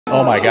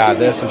Oh my God,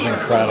 this is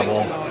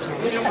incredible.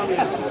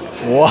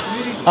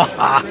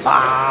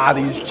 Wow,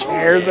 these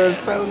chairs are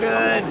so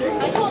good.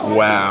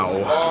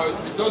 Wow.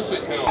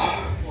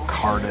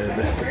 Carded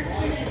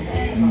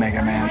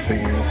Mega Man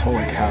figures,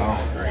 holy cow.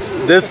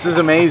 This is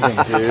amazing,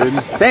 dude.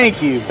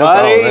 Thank you,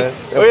 buddy.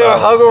 We have a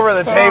hug over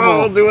the table.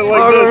 We'll do it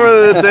like hug this.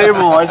 over the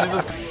table. I should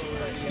just...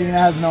 Stina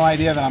has no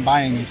idea that I'm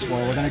buying these for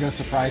her. We're gonna go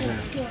surprise her.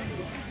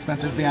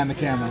 Spencer's behind the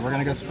camera. We're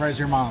gonna go surprise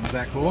your mom. Is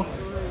that cool?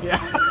 Yeah.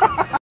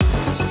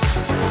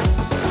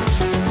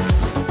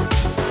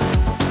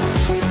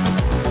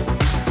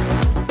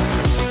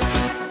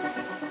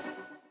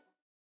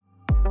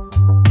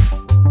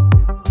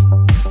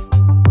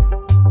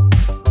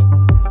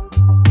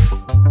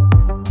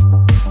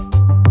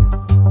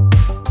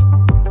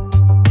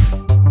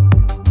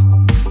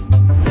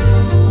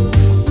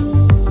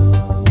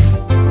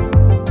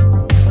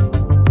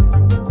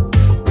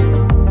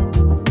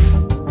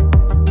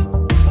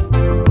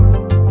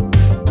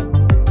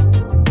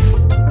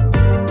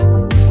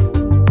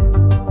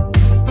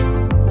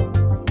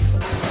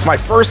 It's my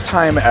first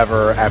time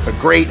ever at the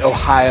Great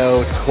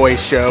Ohio Toy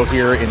Show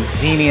here in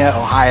Xenia,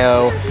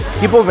 Ohio.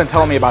 People have been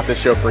telling me about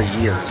this show for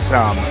years.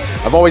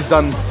 I've always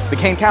done the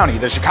Kane County,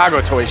 the Chicago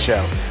Toy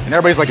Show, and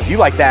everybody's like, if you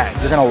like that,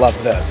 you're gonna love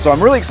this. So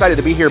I'm really excited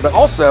to be here, but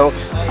also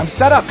I'm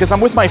set up because I'm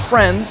with my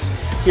friends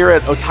here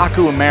at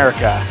Otaku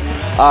America,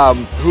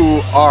 who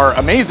are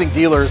amazing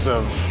dealers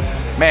of,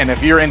 man,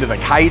 if you're into the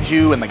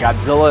kaiju and the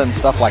Godzilla and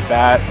stuff like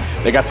that,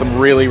 they got some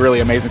really,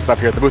 really amazing stuff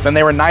here at the booth. And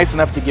they were nice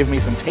enough to give me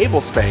some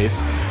table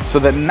space so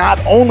that not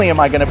only am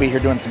I gonna be here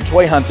doing some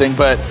toy hunting,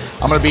 but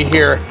I'm gonna be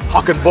here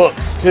hawking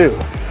books too.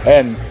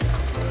 And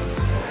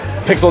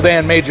Pixel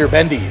Dan Major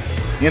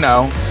Bendies, you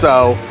know?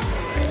 So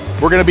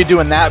we're gonna be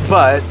doing that,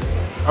 but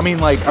I mean,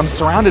 like, I'm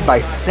surrounded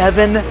by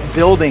 7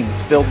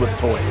 buildings filled with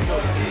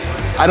toys.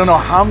 I don't know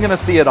how I'm gonna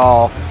see it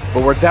all,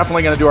 but we're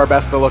definitely gonna do our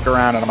best to look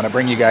around, and I'm gonna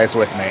bring you guys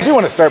with me. I do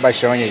wanna start by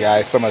showing you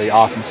guys some of the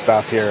awesome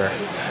stuff here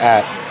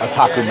at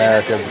Otaku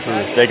America's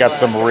booth. They got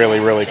some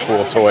really, really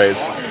cool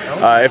toys.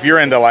 If you're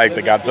into like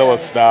the Godzilla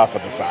stuff or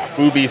the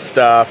Safubi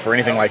stuff or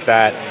anything like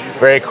that,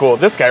 very cool.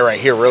 This guy right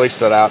here really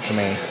stood out to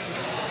me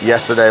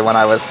yesterday when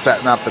I was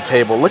setting up the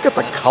table. Look at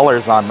the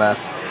colors on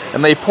this.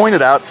 And they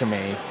pointed out to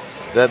me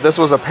that this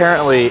was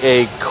apparently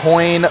a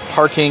coin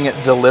parking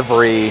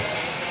delivery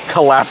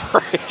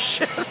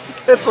collaboration.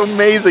 It's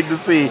amazing to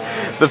see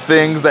the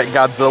things that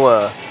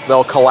Godzilla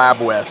they'll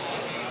collab with.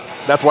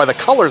 That's why the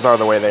colors are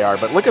the way they are,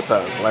 but look at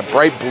those, that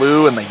bright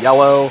blue and the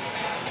yellow.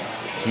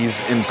 He's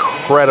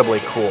incredibly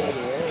cool.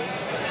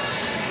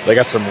 They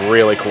got some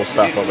really cool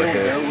stuff over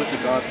here.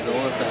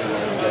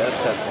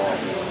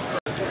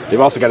 They've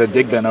also got a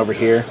dig bin over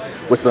here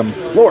with some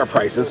lower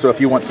prices, so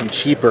if you want some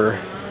cheaper,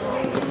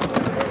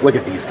 look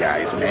at these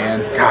guys,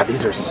 man. God,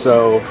 these are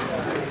so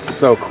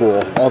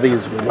cool. All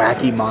these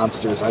wacky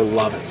monsters, I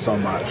love it so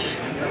much.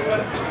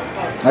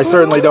 I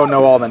certainly don't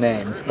know all the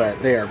names,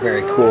 but they are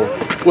very cool.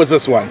 What's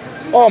this one?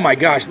 Oh my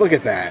gosh, look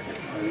at that.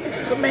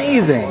 It's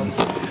amazing.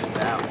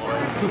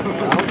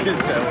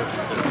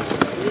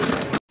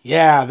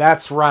 Yeah,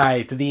 that's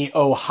right. The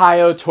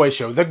Ohio Toy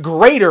Show, the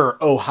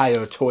Greater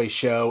Ohio Toy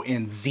Show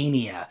in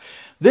Xenia.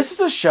 This is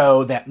a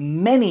show that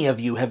many of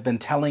you have been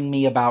telling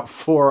me about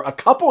for a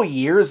couple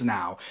years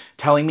now,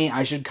 telling me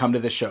I should come to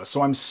the show.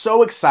 So I'm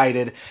so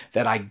excited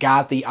that I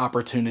got the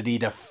opportunity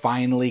to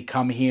finally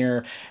come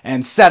here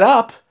and set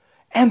up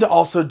and to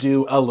also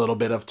do a little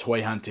bit of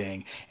toy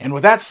hunting. And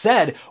with that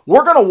said,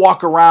 we're gonna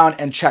walk around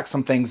and check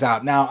some things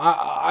out. Now,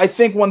 I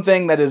think one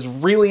thing that is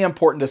really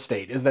important to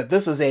state is that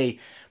this is a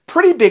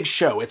pretty big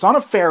show. It's on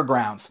a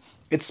fairgrounds.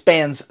 It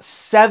spans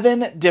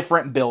 7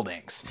 different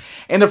buildings.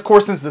 And of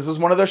course, since this is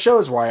one of those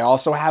shows where I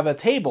also have a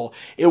table,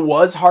 it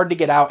was hard to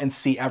get out and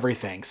see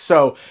everything.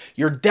 So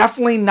you're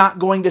definitely not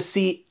going to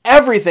see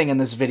everything in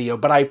this video,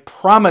 but I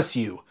promise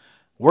you,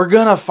 we're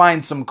gonna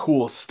find some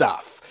cool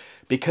stuff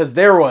because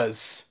there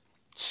was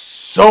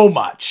so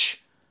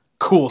much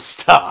cool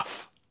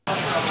stuff.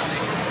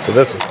 So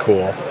this is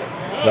cool.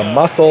 The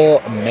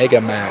Muscle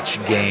Mega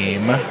Match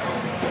game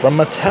from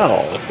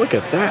Mattel. Look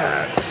at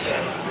that.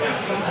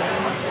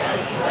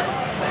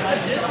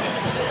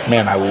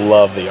 Man, I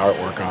love the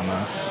artwork on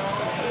this.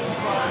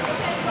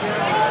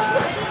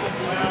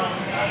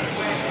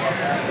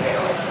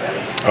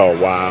 Oh,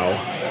 wow.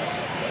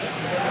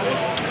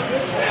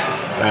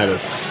 That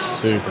is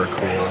super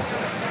cool.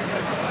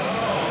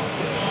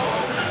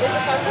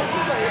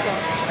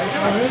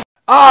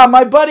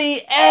 My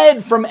buddy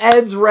Ed from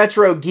Ed's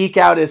Retro Geek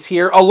Out is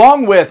here,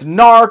 along with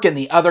Narc and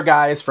the other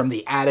guys from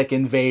the Attic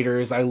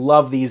Invaders. I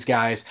love these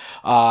guys.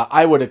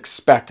 I would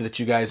expect that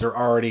you guys are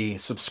already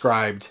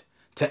subscribed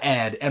to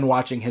Ed and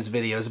watching his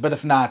videos, but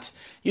if not,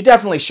 you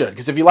definitely should,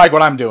 because if you like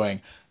what I'm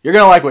doing, you're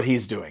gonna like what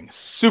he's doing.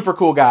 Super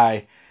cool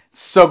guy.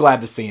 So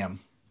glad to see him.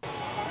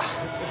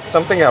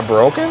 Something got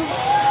broken?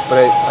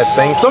 But I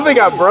think something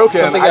got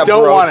broken. I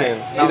don't want it.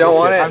 You don't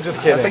want it? I'm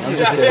just kidding. I think you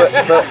just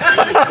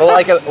put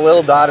like a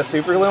little dot of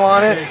super glue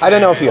on it. I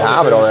don't know if you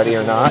have it already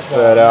or not,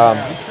 but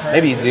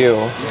maybe you do.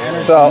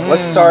 So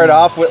let's start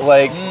off with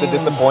like the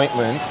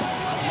disappointment.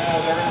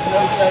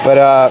 But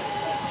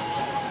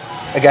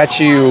I got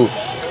you.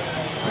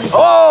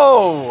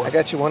 Oh! I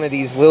got you one of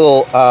these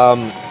little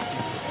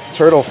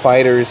turtle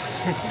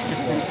fighters.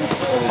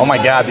 Oh my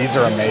God, these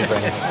are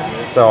amazing.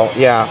 So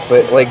yeah,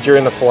 but like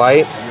during the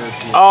flight.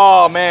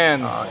 Oh man.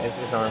 His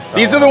arm fell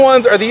These are the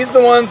ones. Are these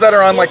the ones that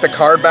are on like the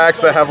card backs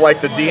that have like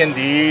the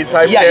D&D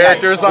type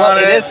characters on it? Well,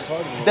 it is.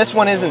 This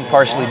one isn't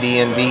partially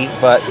D&D,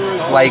 but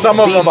like some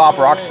of Bebop,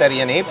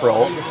 Rocksteady, and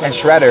April, and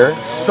Shredder.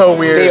 It's so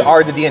weird. They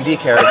are the D&D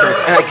characters,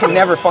 and I can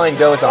never find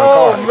those on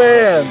oh card.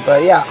 Man.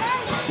 But yeah.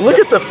 Look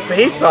at the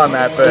face on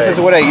that thing. This is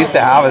what I used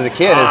to have as a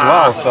kid as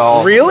well.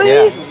 So really?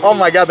 Yeah. Oh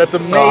my God, that's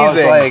amazing. So I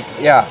was like,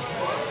 yeah.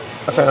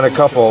 I found a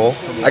couple.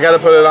 I got to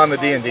put it on the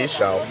D&D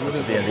shelf for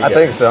the D&D. I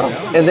think so.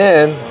 And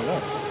then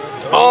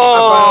I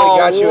finally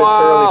got you a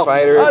Turley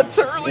fighter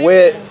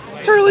with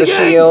the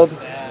shield.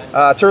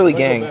 Turley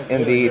Gang,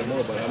 indeed.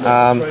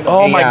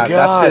 Oh my God.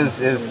 That's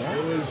his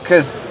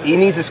because he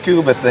needs a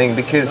scuba thing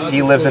because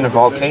he lives in a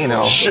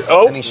volcano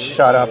and he's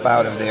shut up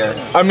out of there.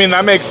 I mean,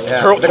 that makes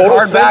total the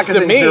card sense back to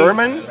is in me.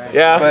 German,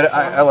 yeah, but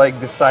I like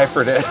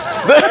deciphered it.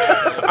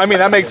 I mean,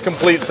 that makes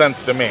complete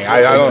sense to me.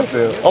 I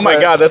don't. Oh my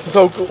God, that's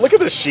so cool. Look at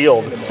the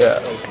shield. Yeah.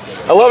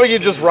 I love how you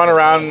just run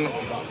around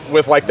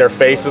with like their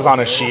faces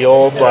on a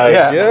shield. Like,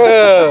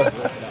 yeah.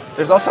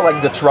 There's also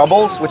like the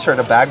Troubles, which are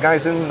the bad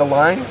guys in the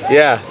line.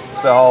 Yeah.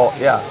 So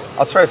yeah,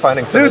 I'll try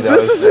finding some of those. Dude,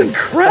 this is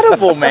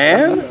incredible,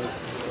 man.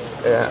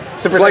 Yeah.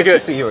 Super it's nice like to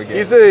see you again.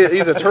 He's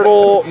a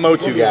turtle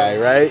MOTU guy,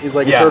 right? He's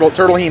like a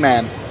turtle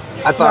He-Man.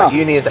 I thought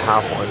you needed to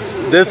have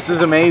one. This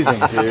is amazing,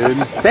 dude.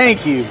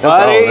 Thank you,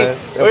 buddy. No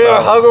problem, we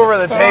gotta hug over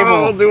the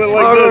table. We'll do it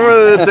like hug this.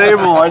 over the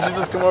table. I should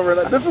just come over.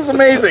 This is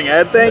amazing,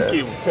 Ed. Thank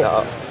you.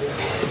 Yeah.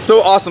 It's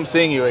so awesome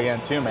seeing you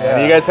again, too, man.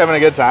 Yeah. You guys having a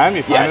good time?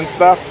 You finding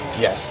stuff?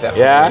 Yes,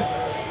 definitely.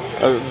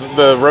 Yeah. Is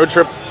the road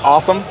trip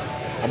awesome?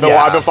 I've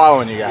been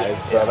following you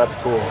guys, so that's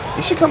cool.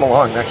 You should come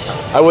along next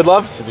time. I would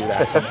love to do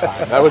that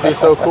sometime. That would be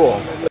so cool.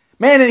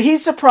 Man, and he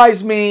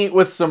surprised me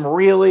with some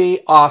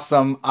really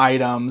awesome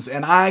items,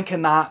 and I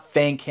cannot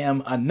thank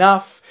him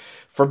enough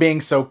for being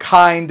so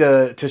kind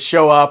to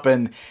show up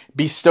and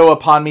bestow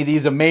upon me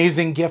these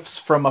amazing gifts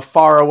from a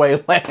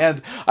faraway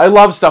land. I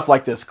love stuff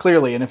like this,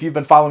 clearly, and if you've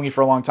been following me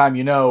for a long time,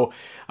 you know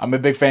I'm a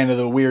big fan of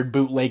the weird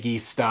bootleggy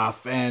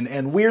stuff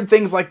and weird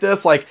things like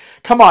this. Like,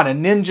 come on, a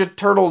Ninja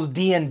Turtles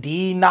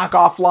D&D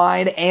knockoff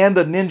line and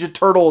a Ninja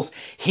Turtles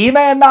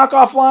He-Man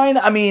knockoff line?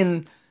 I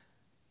mean,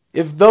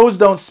 if those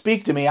don't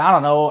speak to me, I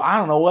don't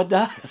know what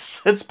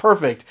does. It's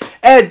perfect.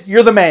 Ed,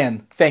 you're the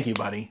man. Thank you,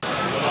 buddy.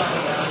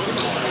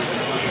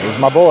 Here's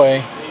my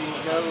boy.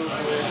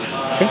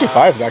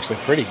 55 is actually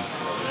pretty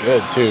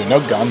good, too. No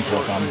guns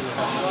with him.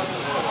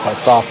 I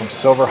saw from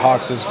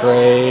Silverhawks is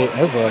great.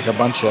 There's like a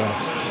bunch of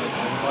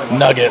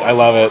Nugget. I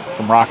love it.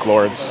 From Rock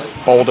Lords.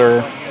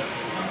 Boulder.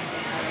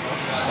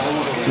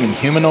 Some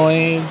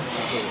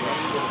humanoids.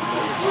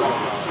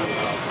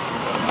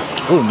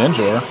 Ooh,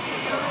 Ninja.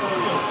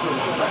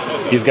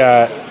 He's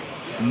got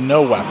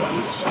no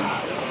weapons.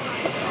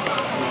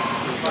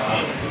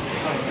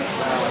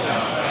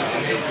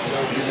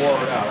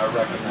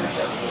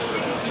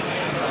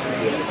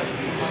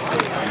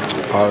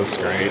 Oh, that's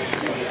great.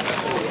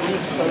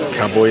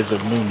 Cowboys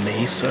of Moon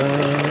Mesa.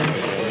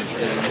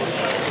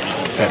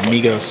 That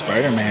Mego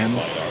Spider-Man.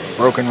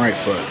 Broken right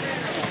foot.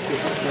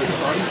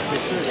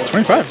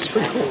 25 is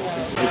pretty cool.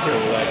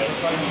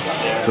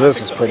 So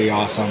this is pretty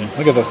awesome.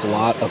 Look at this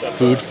lot of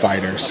Food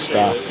Fighter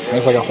stuff.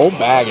 There's like a whole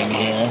bag in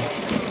here.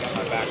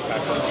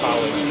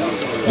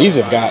 These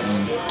have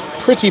gotten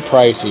pretty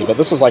pricey, but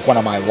this is like one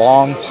of my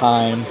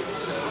long-time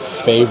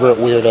favorite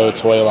weirdo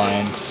toy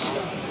lines.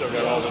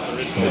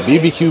 The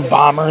BBQ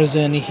Bomber's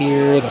in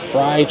here, the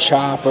Fry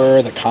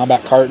Chopper, the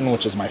Combat Carton,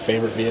 which is my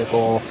favorite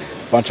vehicle,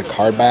 a bunch of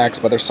card backs,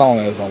 but they're selling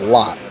it as a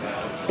lot.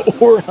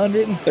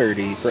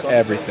 $430 for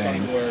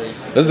everything.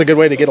 This is a good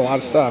way to get a lot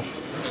of stuff.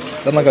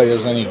 Doesn't look like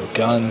there's any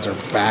guns or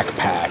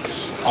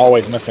backpacks.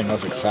 Always missing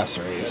those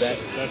accessories.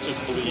 That's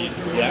just bleed.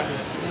 Yeah.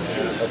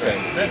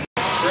 Okay.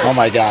 Oh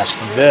my gosh,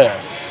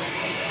 this.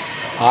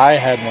 I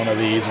had one of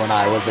these when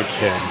I was a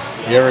kid.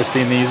 You ever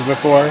seen these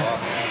before?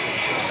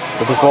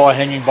 So this little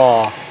hanging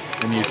ball,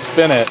 and you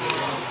spin it,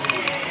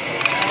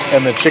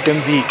 and the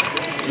chickens eat.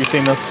 You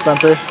seen this,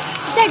 Spencer?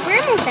 It's at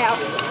Grandma's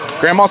house.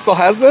 Grandma still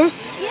has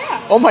this? Yeah.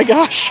 Oh my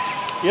gosh.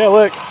 Yeah,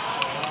 look.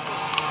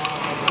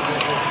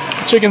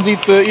 Chickens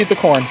eat the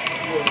corn.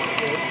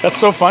 That's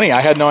so funny.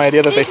 I had no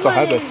idea that they still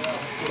had this.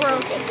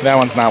 Broken. That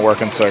one's not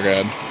working so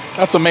good.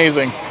 That's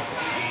amazing.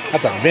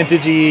 That's a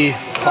vintagey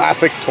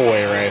classic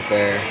toy right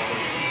there.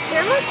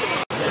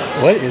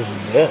 What is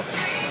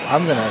this?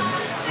 I'm gonna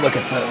look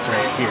at this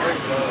right here.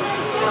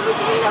 That was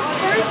the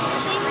first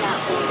thing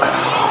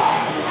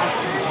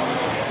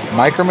that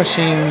Micro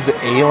Machines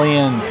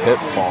Alien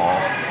Pitfall.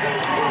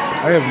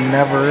 I have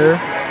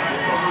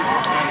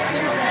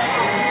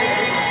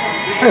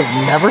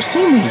never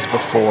seen these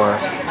before.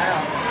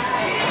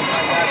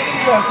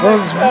 That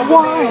is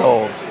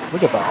wild.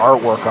 Look at the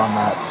artwork on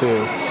that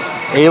too.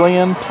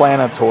 Alien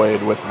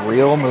planetoid with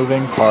real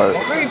moving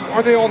parts.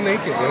 Are they all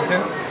naked,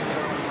 okay?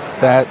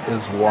 That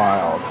is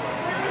wild.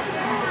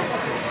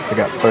 So I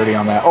got 30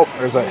 on that. Oh,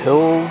 there's that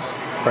Hills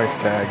price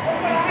tag.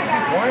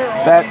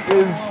 That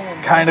is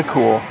kind of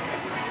cool.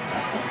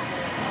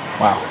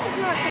 Wow.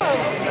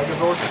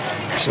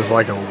 This is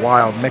like a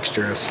wild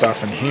mixture of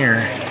stuff in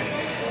here.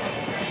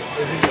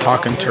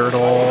 Talking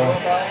turtle.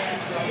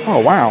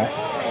 Oh, wow.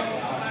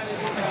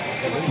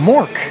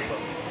 Mork.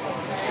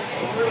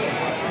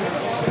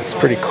 It's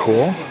pretty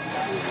cool.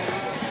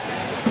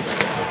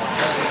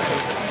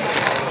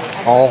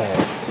 Oh,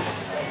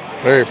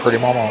 very pretty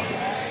mama.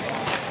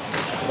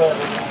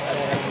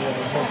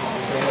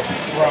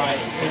 Right.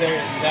 So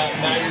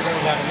now you're going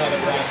to have another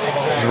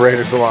round. This is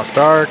Raiders of the Lost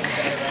Ark.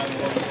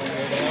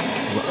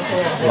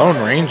 Lone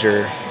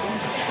Ranger.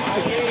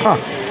 Huh.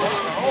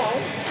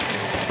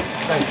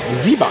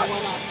 Z-Bot.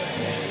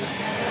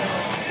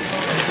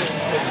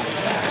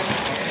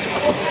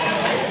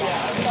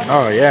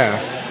 Oh, yeah.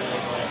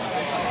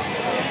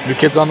 New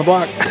Kids on the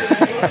Block.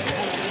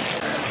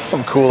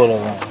 Some cool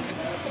little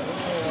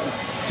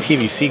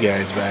PVC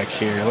guys back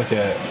here. Look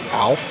at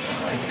Alf.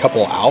 There's a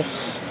couple of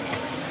Alfs.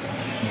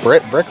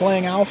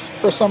 Bricklaying Alf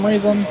for some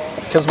reason.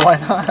 Because why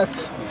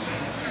not?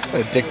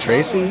 Dick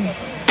Tracy.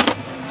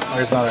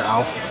 There's another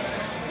Alf.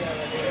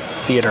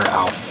 Theater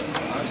Alf.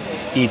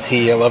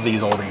 E.T. I love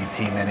these old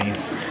E.T.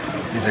 minis.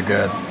 These are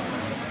good.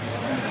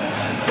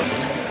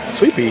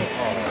 Sweepy.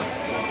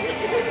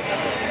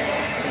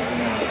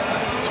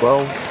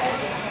 12.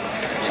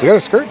 She's got a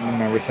skirt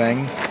and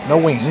everything. No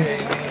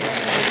wings.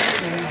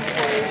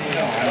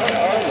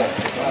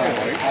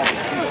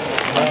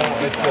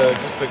 It's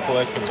just a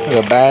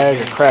collectible. A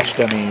bag of crash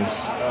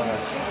dummies.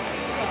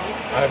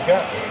 I've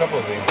got a couple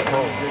of these at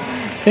home.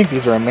 I think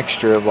these are a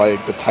mixture of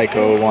like the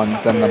Tyco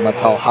ones and the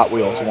Mattel Hot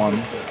Wheels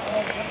ones.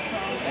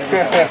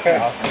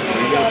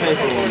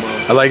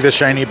 I like the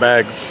shiny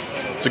bags.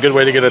 It's a good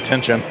way to get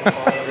attention.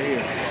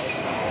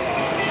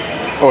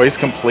 Oh, he's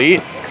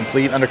complete.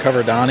 Complete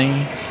Undercover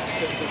Donnie.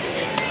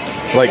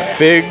 Like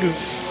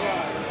figs.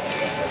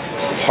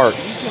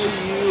 Parts.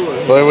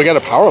 But we got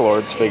a Power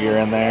Lords figure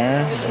in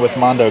there with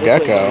Mondo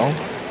Gecko.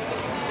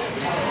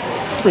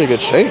 Pretty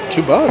good shape.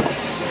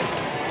 $2.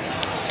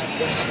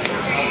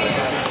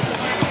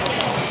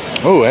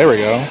 Oh, there we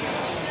go.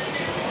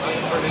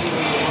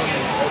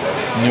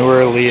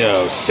 Newer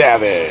Leo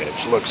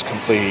Savage looks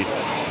complete.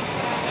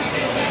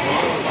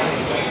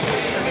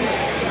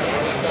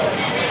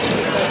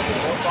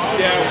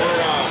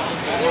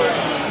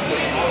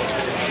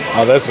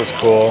 Oh, this is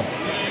cool.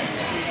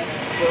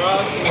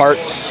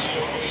 Parts.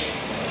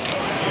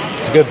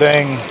 It's a good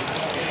thing.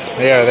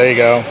 Yeah, there you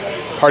go.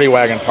 Party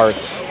wagon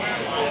parts.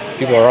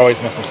 People are always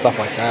missing stuff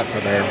like that for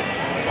their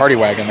party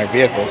wagon, their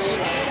vehicles.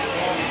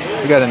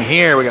 We got in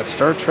here, we got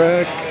Star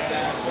Trek.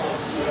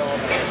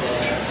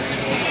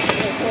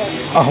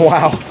 Oh,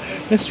 wow.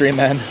 Mystery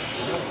Men.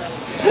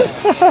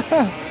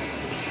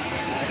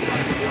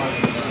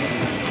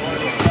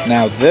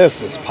 Now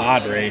this is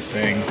pod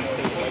racing.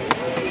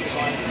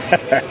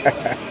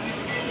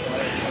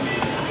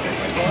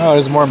 Oh,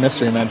 there's more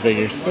Mystery Men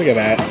figures. Look at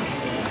that.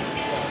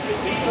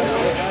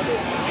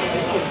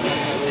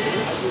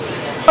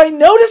 I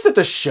noticed at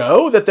the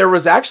show that there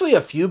was actually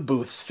a few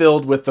booths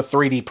filled with the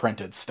 3D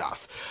printed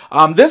stuff.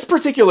 This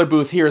particular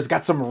booth here has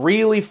got some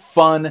really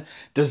fun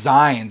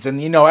designs,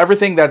 and you know,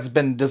 everything that's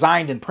been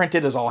designed and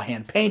printed is all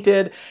hand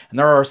painted, and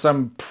there are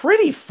some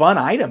pretty fun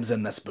items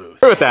in this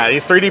booth. With that,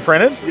 he's 3D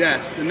printed?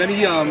 Yes, and then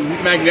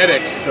he's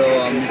magnetic, so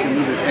you can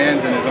move his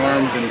hands and his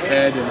arms and his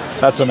head.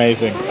 And, that's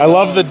amazing. I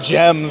love the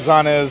gems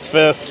on his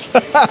fist.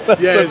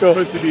 That's yeah, so it's cool.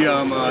 supposed to be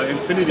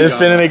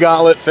Infinity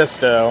Gauntlet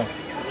Fisto.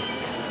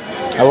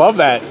 I love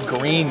that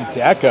green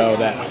deco,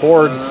 that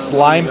Horde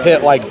slime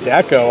pit-like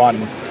deco on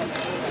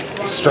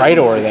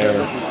Stridor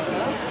there.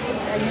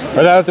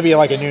 Or that have to be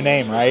like a new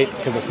name, right?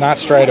 Because it's not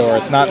Stridor,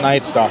 it's not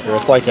Night Stalker,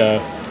 it's like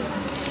a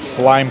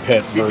slime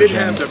pit version. He did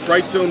have the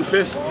Fright Zone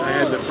fist. I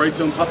had the Fright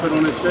Zone puppet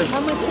on his fist.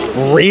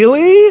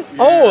 Really? Yeah.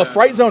 Oh, a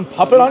Fright Zone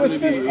puppet on his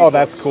fist? Oh,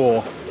 that's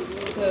cool.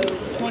 So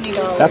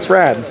 $20. That's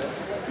rad.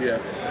 Yeah.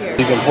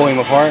 You can pull him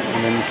apart,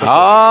 and then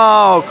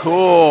oh,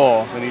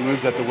 cool. Then he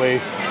moves at the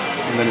waist,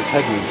 and then his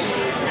head moves.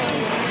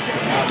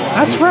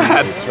 That's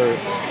rad.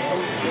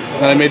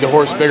 Then I made the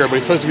horse bigger, but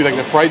he's supposed to be like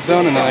the Fright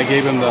Zone, and then I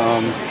gave him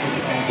the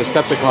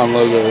Decepticon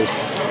logos.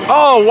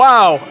 Oh,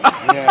 wow.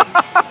 Yeah.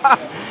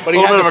 But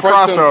he had the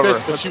Fright Zone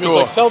fist, but she was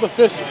like, sell the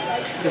fist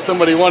if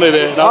somebody wanted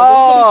it. And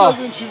I was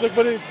like, but it doesn't. She's like,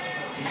 but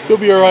he'll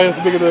be all right with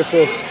the bigger their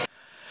fist.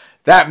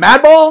 That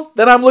Madball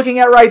that I'm looking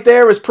at right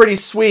there is pretty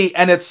sweet,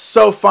 and it's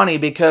so funny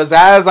because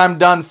as I'm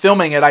done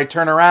filming it, I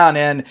turn around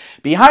and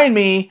behind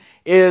me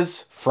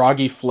is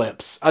Froggy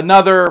Flips,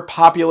 another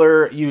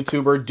popular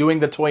YouTuber doing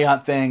the toy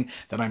hunt thing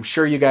that I'm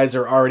sure you guys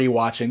are already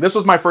watching. This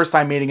was my first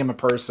time meeting him in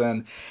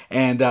person,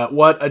 and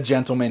what a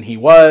gentleman he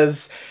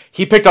was.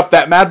 He picked up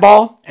that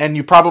Madball, and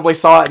you probably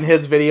saw it in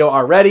his video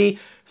already.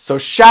 So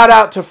shout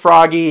out to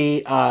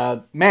Froggy.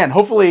 Man,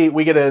 hopefully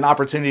we get an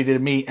opportunity to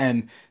meet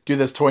and do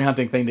this toy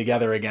hunting thing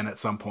together again at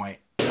some point.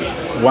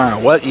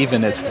 Wow, what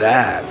even is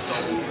that?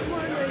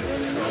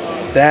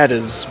 That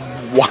is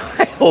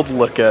wild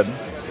looking.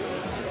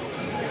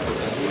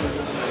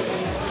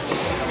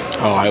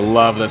 Oh, I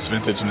love this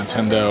vintage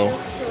Nintendo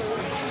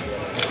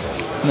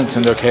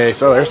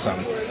case. Oh, there's some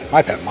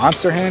My Pet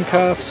Monster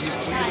handcuffs.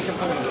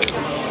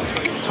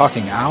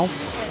 Talking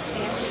Alf.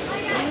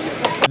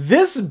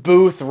 This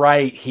booth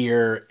right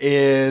here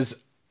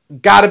is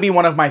gotta be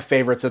one of my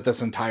favorites at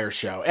this entire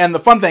show. And the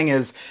fun thing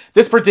is,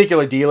 this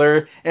particular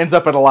dealer ends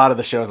up at a lot of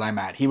the shows I'm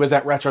at. He was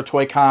at Retro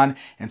Toy Con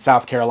in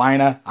South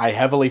Carolina. I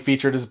heavily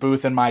featured his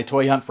booth in my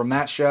toy hunt from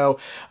that show.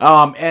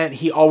 And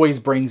he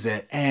always brings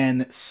it.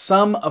 And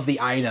some of the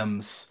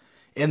items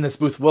in this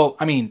booth will,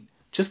 I mean,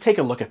 just take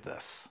a look at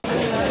this.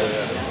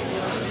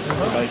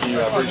 Thank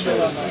you, I appreciate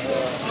it.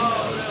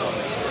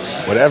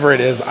 Whatever it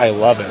is, I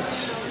love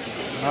it.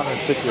 Not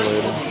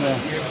articulated.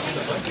 Yeah.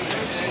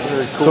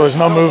 Very cool. So there's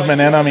no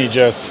movement in them, he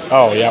just,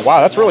 oh yeah,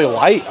 wow, that's really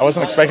light. I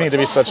wasn't expecting it to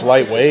be such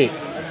lightweight.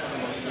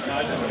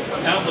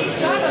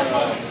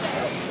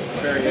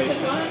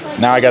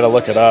 Now I gotta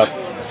look it up,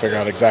 figure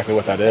out exactly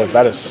what that is.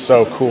 That is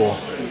so cool.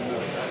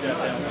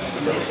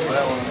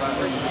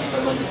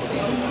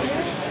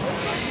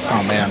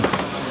 Oh man,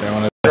 so I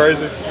wanna...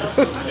 Crazy.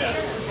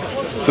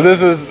 So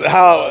this is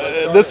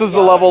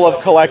the level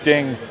of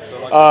collecting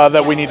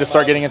that we need to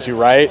start getting into,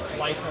 right?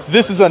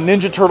 This is a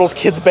Ninja Turtles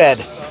kid's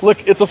bed.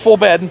 Look, it's a full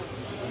bed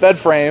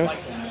frame.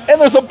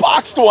 And there's a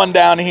boxed one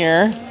down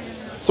here,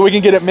 so we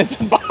can get it mint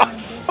in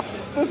box.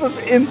 This is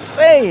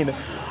insane.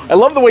 I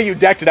love the way you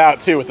decked it out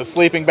too, with the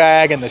sleeping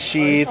bag and the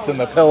sheets and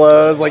the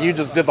pillows. Like you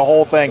just did the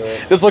whole thing.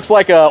 This looks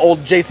like an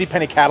old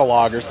JCPenney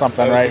catalog or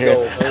something right here.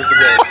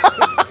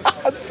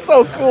 That's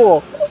so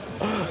cool.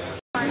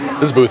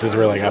 This booth has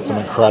really got some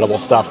incredible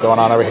stuff going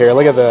on over here.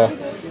 Look at the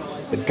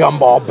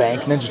Gumball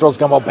Bank, Ninja Turtles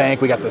Gumball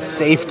Bank. We got the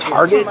Safe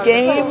Target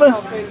game.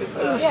 This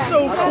is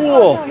so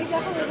cool.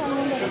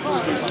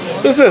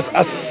 This is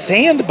a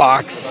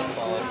sandbox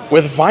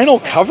with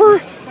vinyl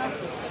cover?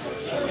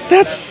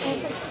 That's...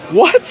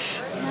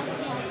 what?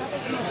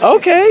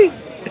 Okay.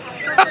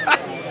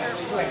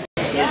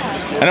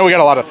 I know we got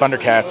a lot of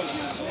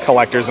Thundercats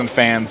collectors and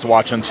fans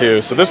watching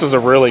too, so this is a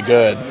really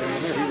good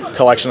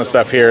collection of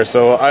stuff here.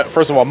 So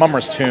first of all,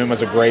 Mummer's Tomb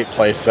is a great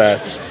play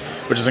set,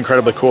 which is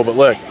incredibly cool, but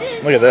look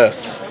at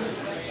this.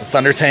 The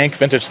Thunder Tank,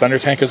 vintage Thunder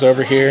Tank is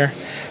over here.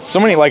 So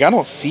many, like, I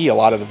don't see a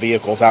lot of the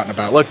vehicles out and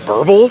about. Look,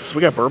 Burbles,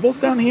 we got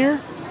Burbles down here.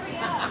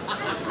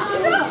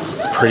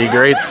 It's pretty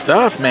great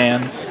stuff,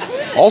 man.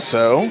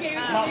 Also,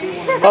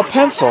 a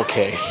pencil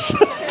case.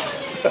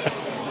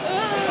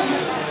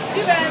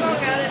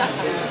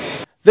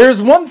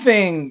 There's one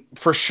thing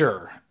for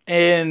sure,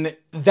 and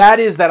that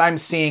is that I'm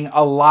seeing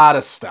a lot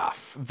of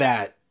stuff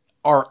that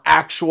are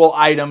actual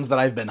items that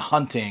I've been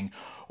hunting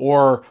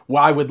or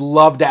what I would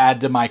love to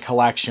add to my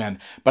collection.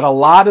 But a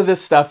lot of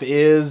this stuff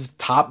is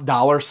top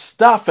dollar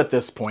stuff at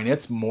this point.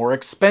 It's more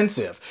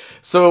expensive.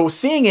 So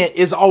seeing it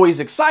is always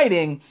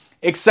exciting,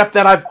 except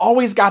that I've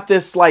always got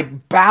this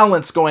like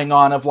balance going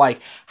on of like,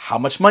 how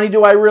much money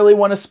do I really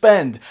want to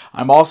spend?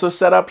 I'm also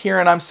set up here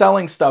and I'm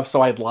selling stuff,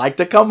 so I'd like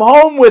to come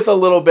home with a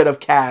little bit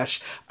of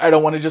cash. I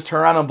don't want to just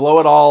turn around and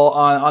blow it all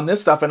on this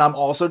stuff. And I'm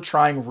also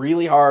trying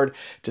really hard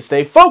to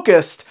stay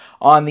focused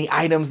on the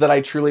items that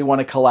I truly want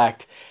to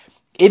collect.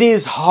 It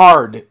is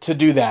hard to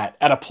do that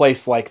at a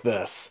place like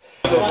this.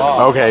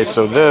 Okay,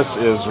 so this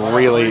is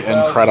really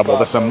incredible.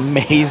 This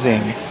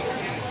amazing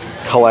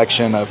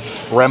collection of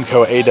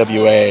Remco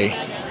AWA.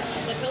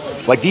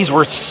 Like, these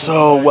were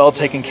so well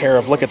taken care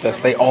of. Look at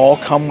this. They all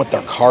come with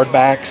their card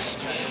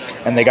backs,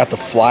 and they got the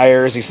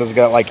flyers. He says they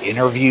got like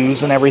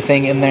interviews and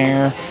everything in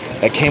there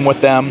that came with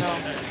them.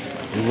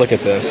 Look at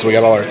this. We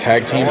got all our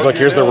tag teams. Look,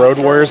 here's the Road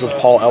Warriors with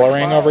Paul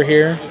Ellering over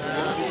here.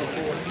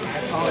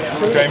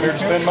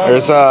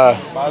 There's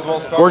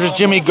gorgeous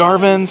Jimmy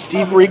Garvin,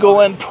 Steve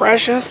Regal, and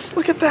Precious.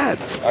 Look at that.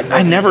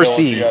 I never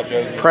see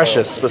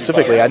Precious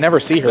specifically. I never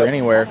see her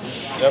anywhere.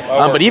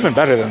 But even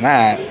better than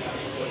that,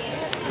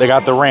 they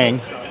got the ring,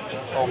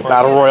 the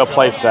Battle Royal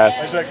play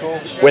sets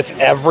with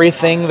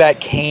everything that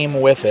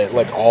came with it.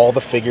 Like, all the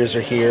figures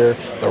are here,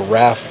 the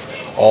ref,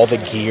 all the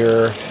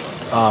gear.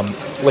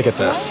 Look at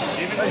this.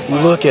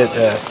 Look at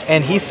this.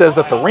 And he says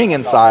that the ring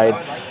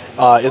inside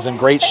is in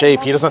great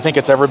shape. He doesn't think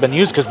it's ever been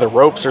used because the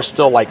ropes are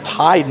still like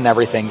tied and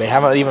everything. They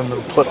haven't even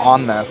been put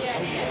on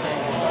this.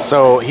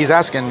 So he's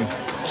asking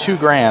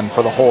 $2,000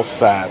 for the whole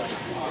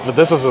set. But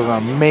this is an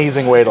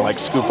amazing way to like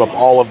scoop up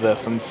all of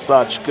this in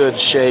such good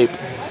shape.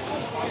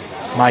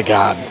 My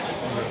God.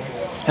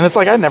 And it's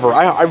like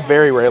I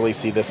very rarely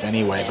see this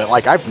anyway, but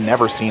like I've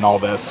never seen all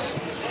this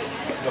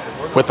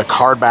with the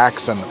card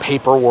backs and the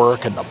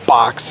paperwork and the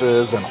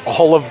boxes and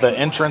all of the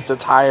entrance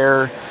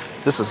attire.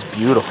 This is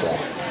beautiful.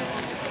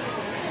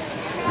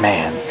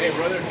 Man.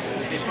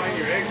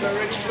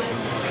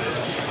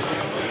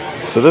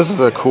 So this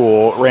is a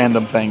cool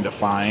random thing to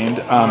find.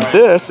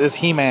 This is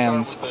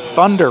He-Man's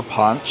Thunder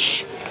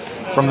Punch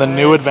from the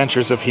New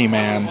Adventures of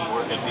He-Man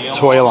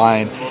toy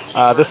line.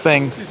 This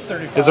thing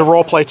is a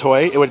role-play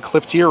toy. It would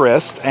clip to your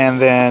wrist,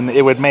 and then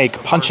it would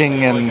make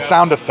punching and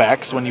sound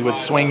effects when you would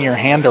swing your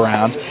hand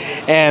around.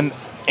 And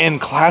in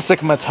classic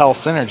Mattel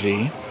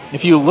synergy,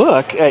 if you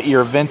look at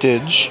your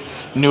vintage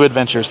New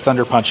Adventures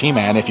Thunder Punch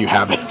He-Man, if you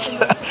have it,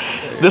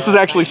 This is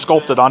actually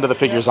sculpted onto the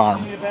figure's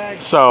arm.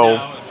 So,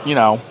 you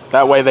know,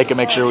 that way they can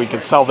make sure we can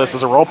sell this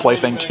as a roleplay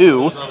thing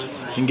too.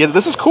 And get it.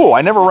 This is cool.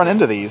 I never run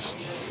into these.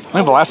 I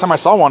think the last time I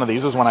saw one of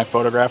these is when I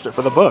photographed it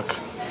for the book.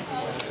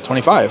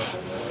 25.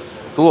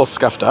 It's a little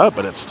scuffed up,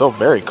 but it's still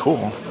very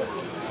cool.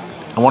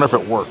 I wonder if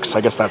it works.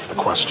 I guess that's the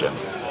question.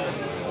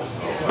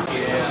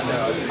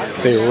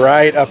 See,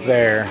 right up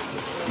there.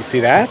 You see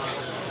that?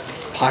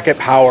 Pocket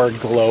Power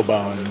Glow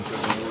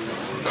Bones.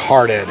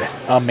 Carded.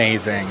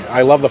 Amazing.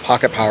 I love the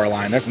Pocket Power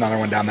line. There's another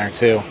one down there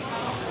too.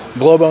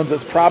 Glow Bones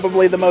is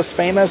probably the most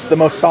famous, the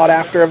most sought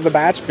after of the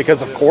batch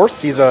because, of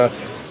course, he's a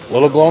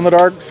little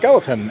glow-in-the-dark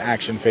skeleton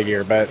action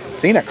figure. But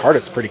seeing it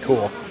carded's pretty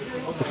cool.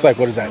 Looks like,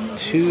 what is that?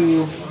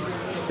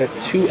 Is that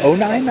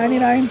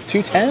 $209.99?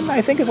 $210,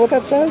 I think is what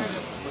that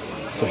says.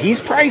 So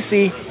he's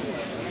pricey.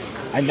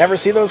 I never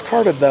see those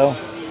carded though.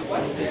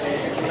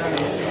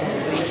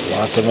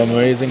 Lots of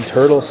amazing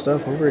turtle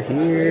stuff over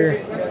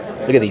here.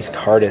 Look at these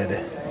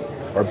carded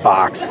or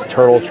boxed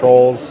turtle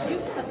trolls.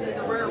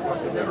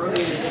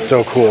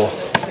 So cool.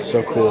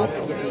 So cool.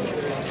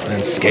 And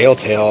then Scale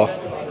Tail.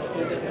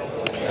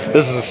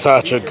 This is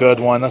such a good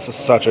one. This is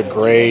such a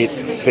great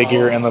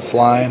figure in this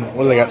line.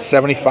 What do they got?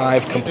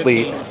 75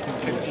 complete.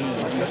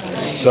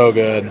 So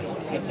good.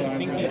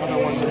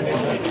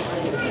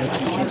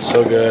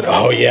 So good.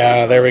 Oh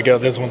yeah, there we go.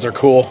 These ones are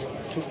cool.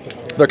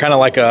 They're kind of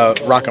like a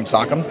Rock'em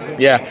Sock'em.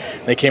 Yeah,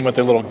 they came with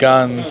their little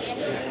guns,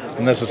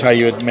 and this is how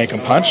you would make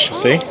them punch.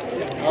 See?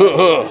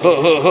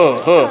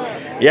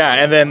 Yeah,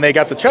 and then they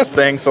got the chest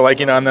thing, so like,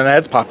 you know, and then the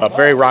heads pop up.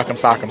 Very Rock'em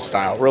Sock'em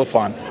style. Real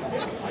fun.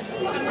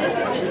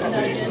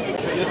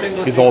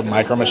 These old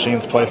Micro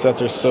Machines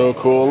playsets are so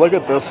cool. Look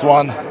at this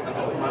one.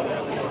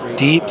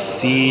 Deep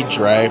Sea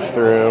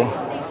Drive-Thru.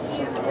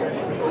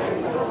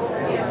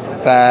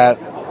 That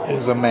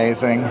is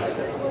amazing.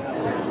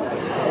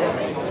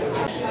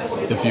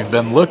 If you've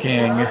been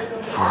looking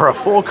for a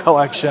full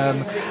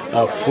collection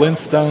of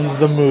Flintstones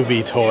the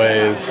Movie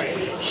toys,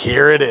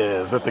 here it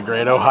is at the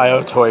Great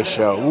Ohio Toy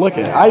Show. Look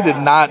at it. I did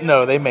not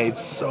know they made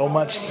so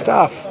much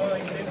stuff.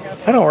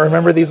 I don't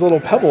remember these little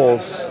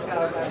Pebbles.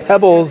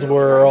 Pebbles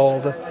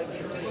World.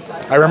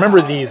 I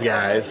remember these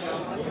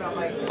guys.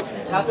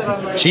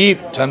 Cheap,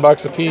 10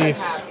 bucks a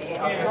piece.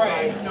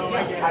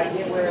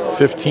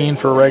 15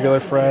 for regular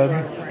Fred.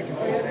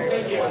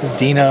 There's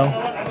Dino.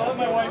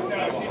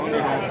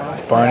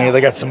 Barney,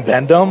 they got some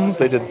Bendums.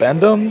 They did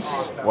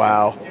Bendums.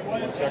 Wow.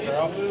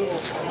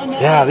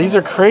 Yeah, these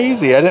are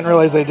crazy. I didn't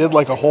realize they did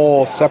like a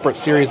whole separate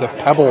series of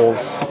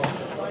Pebbles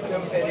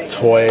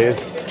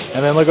toys.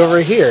 And then look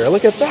over here.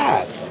 Look at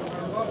that.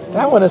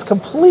 That one is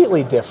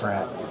completely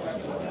different.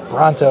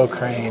 Bronto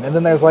Crane. And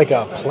then there's like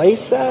a play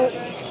set.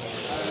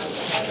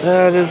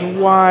 That is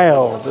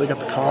wild. They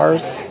got the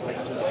cars.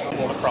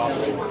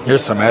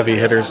 Here's some heavy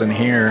hitters in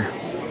here.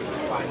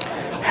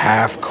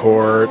 Half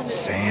Court,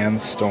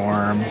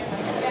 Sandstorm.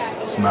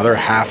 Some other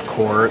Half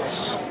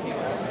Courts.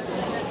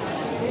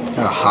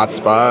 Got a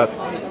Hotspot.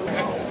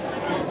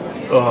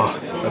 Oh,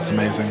 that's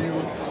amazing.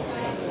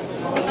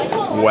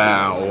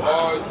 Wow.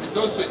 It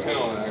does say 10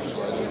 on it,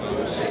 actually. I just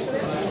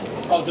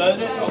noticed. Oh, does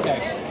it? Okay.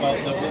 Well,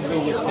 we'll go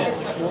with 10.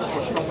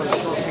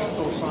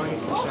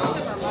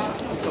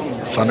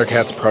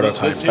 Thundercats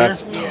prototypes.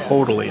 That's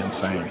totally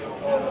insane.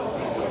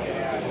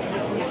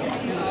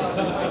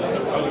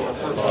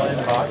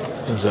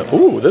 Is it?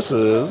 Ooh, this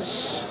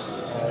is.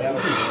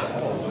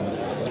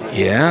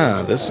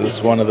 Yeah, this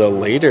is one of the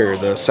later,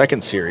 the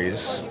second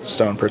series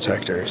Stone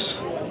Protectors.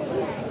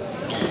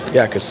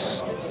 Yeah,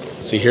 because,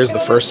 see, here's the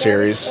first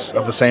series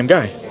of the same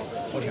guy.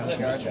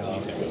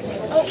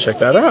 Check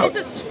that out.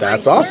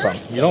 That's awesome.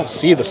 You don't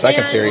see the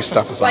second series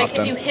stuff as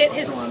often.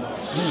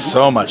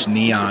 So much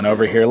neon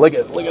over here. Look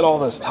at all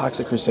this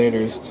Toxic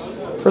Crusaders.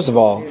 First of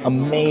all,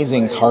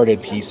 amazing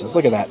carded pieces.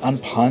 Look at that,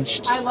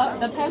 unpunched.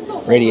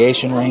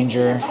 Radiation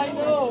Ranger.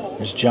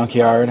 There's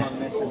Junkyard.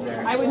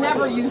 I would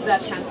never use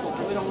that pencil.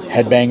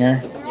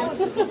 Headbanger.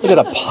 Look at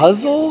a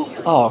puzzle.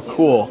 Oh,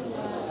 cool.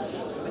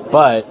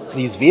 But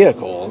these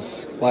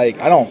vehicles, like,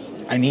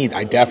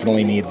 I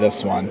definitely need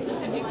this one.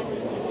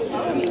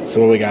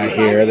 So what we got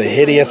here? The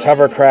Hideous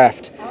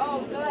Hovercraft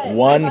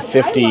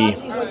 150.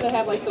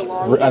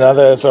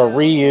 Another is a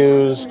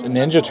reused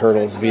Ninja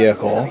Turtles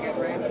vehicle.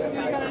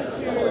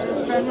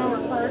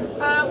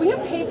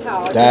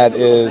 That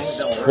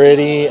is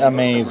pretty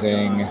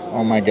amazing.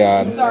 Oh my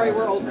god. Sorry,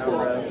 we're old school.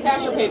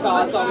 Cash or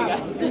PayPal, that's all we got.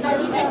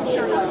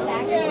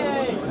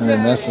 And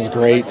then this is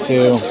great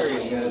too.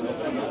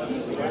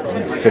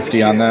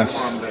 50 on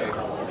this.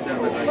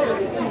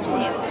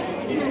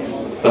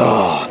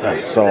 Oh,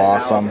 that's so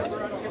awesome.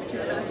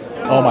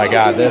 Oh my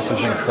god, this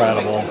is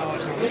incredible.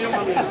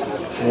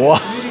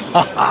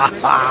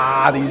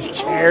 Wow. These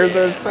chairs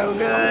are so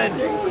good.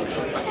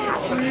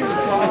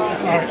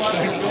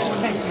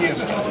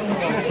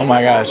 Oh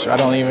my gosh, I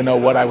don't even know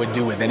what I would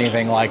do with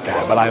anything like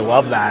that, but I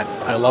love that.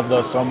 I love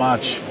those so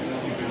much.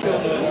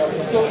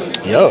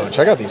 Yo,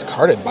 check out these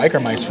carded biker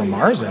mice from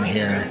Mars in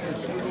here.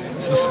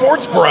 It's the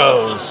Sports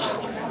Bros.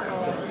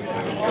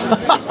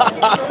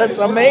 That's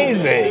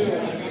amazing.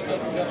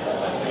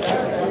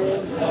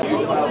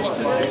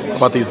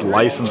 about these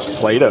licensed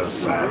Play-Doh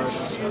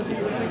sets?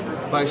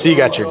 So you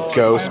got your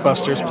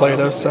Ghostbusters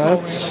Play-Doh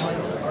sets.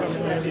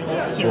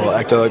 This little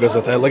ecto that goes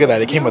with that. Look at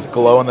that. It came with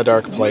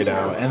glow-in-the-dark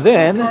Play-Doh. And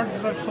then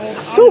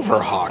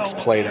Silverhawks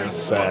Play-Doh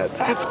set.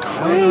 That's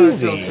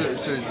crazy.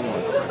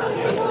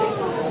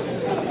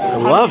 I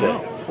love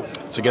it.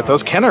 So get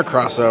those Kenner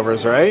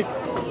crossovers, right?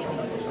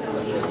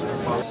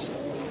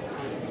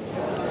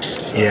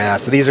 Yeah,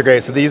 so these are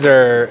great. So these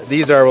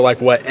are like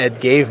what Ed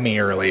gave me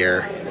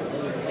earlier.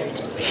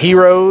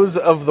 Heroes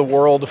of the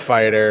World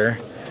Fighter,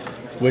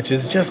 which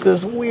is just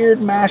this weird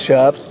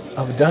mashup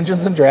of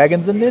Dungeons and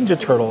Dragons and Ninja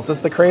Turtles. It's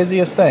the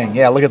craziest thing.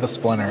 Yeah, look at the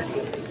splinter.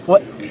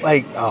 What?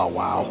 Like, oh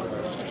wow.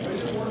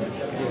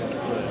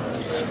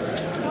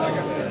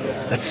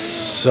 That's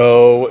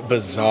so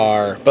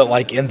bizarre, but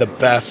like in the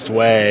best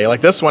way.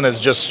 Like this one is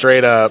just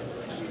straight up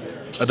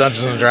a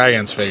Dungeons and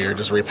Dragons figure,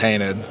 just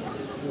repainted.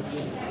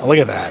 Oh, look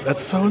at that.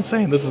 That's so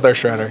insane. This is their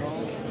shredder.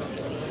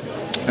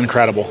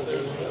 Incredible.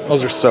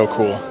 Those are so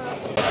cool.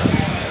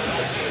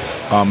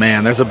 Oh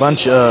man, there's a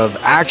bunch of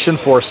Action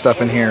Force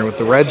stuff in here with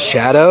the Red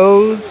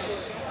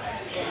Shadows,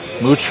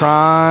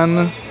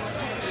 Mutron.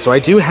 So I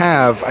do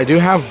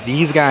have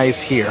these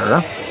guys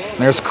here.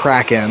 There's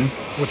Kraken,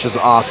 which is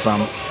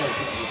awesome.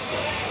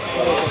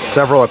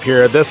 Several up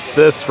here.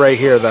 This right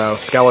here though,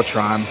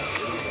 Skeletron,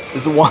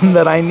 is one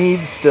that I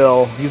need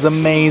still. He's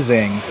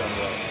amazing.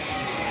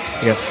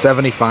 I got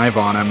 75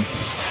 on him.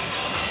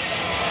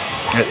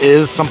 It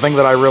is something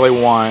that I really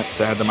want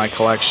to add to my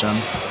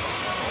collection.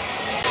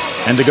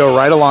 And to go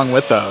right along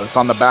with those,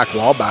 on the back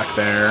wall back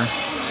there,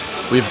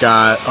 we've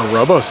got a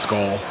Robo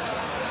Skull.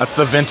 That's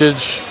the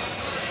vintage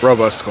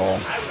Robo Skull,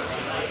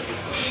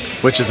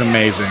 which is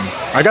amazing.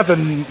 I got the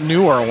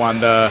newer one,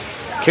 the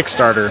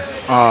Kickstarter,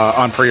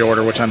 on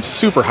pre-order, which I'm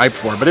super hyped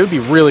for, but it would be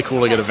really cool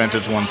to get a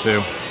vintage one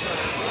too.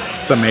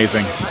 It's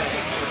amazing.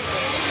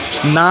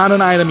 It's not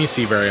an item you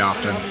see very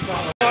often.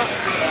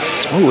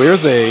 Oh,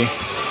 here's a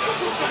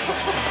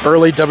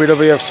early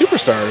WWF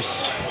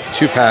Superstars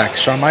 2-pack.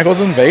 Shawn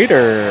Michaels and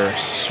Vader.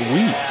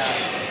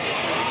 Sweet.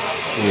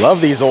 Love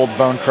these old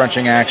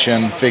bone-crunching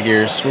action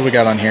figures. What do we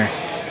got on here?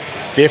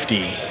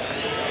 50.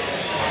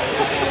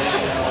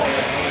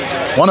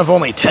 One of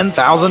only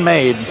 10,000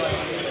 made.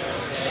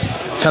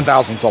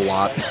 10,000's a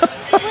lot.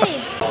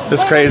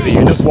 It's crazy.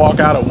 You just walk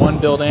out of one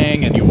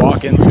building and you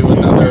walk into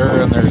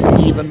another and there's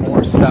even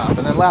more stuff.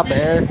 And then out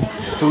there,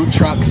 food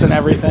trucks and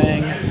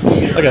everything.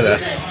 Look at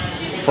this.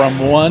 From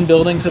one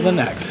building to the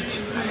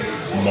next.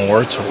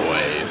 More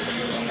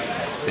toys.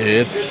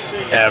 It's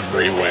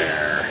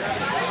everywhere.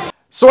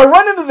 So I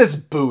run into this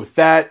booth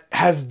that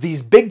has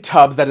these big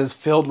tubs that is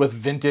filled with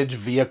vintage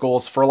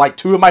vehicles for like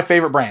two of my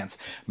favorite brands,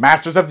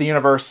 Masters of the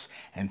Universe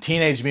and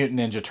Teenage Mutant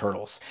Ninja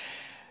Turtles.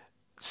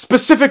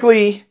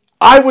 Specifically,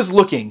 I was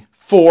looking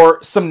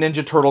for some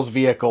Ninja Turtles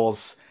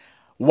vehicles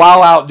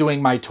while out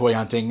doing my toy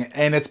hunting,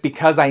 and it's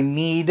because I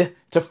need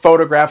to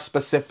photograph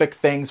specific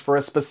things for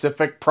a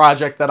specific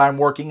project that I'm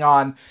working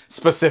on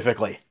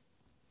specifically.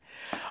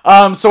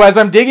 So as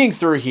I'm digging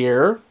through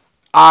here,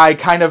 I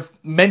kind of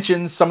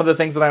mentioned some of the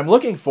things that I'm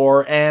looking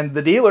for, and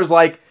the dealer's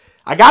like,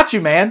 I got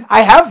you, man.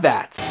 I have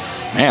that.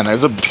 Man,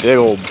 there's a big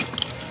old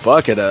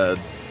bucket of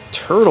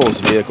Turtles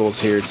vehicles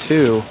here,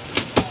 too.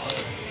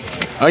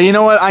 Oh, you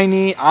know what I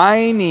need?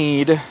 I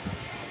need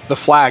the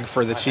flag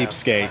for the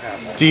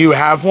cheapskate. Do you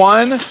have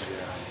one?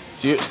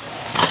 Do you?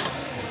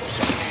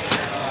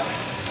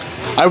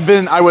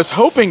 I was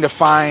hoping to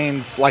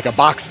find like a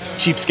boxed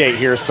cheapskate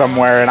here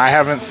somewhere, and I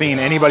haven't seen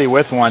anybody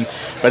with one.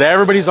 But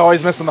everybody's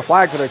always missing the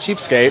flag for their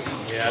cheapskate,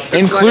 yeah,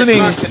 including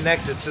like it's not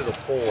connected to the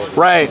pole.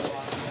 Right.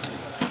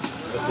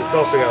 But it's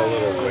also got a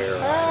little wear.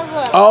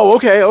 Oh,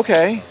 okay,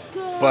 okay.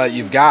 But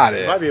you've got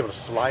it. You might be able to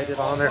slide it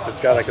on there if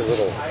it's got like a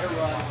little,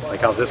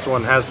 like how this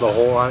one has the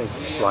hole on it. You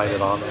can slide it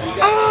on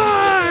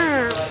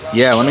there.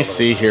 Yeah, let me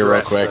see here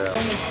real quick.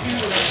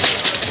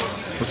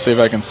 Let's see if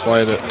I can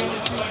slide it.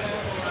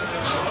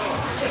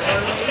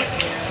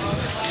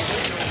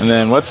 And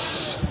then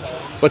what's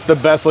the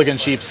best looking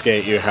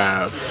cheapskate you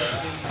have?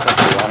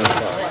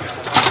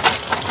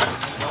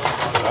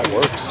 That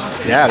works.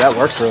 Yeah, that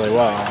works really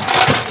well.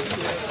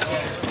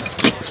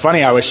 It's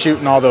funny, I was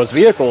shooting all those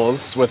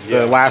vehicles with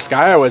the last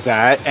guy I was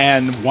at,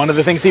 and one of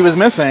the things he was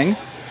missing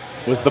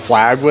was the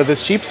flag with his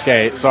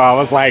cheapskate. So I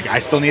was like, I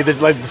still need the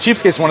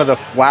cheapskate's one of the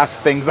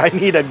last things I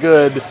need a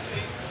good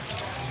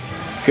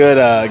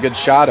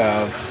shot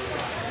of.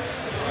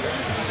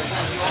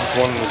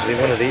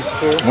 One of these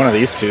two? One of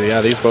these two,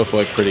 yeah. These both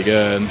look pretty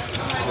good.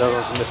 The other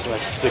one's missing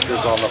like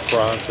stickers on the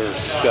front or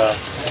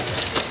scuffed.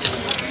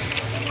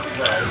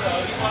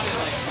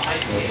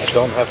 I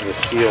don't have the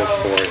shield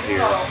for it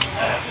here.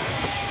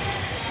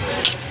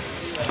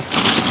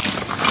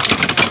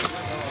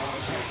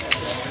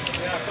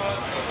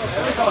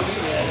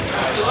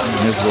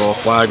 His little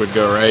flag would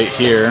go right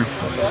here.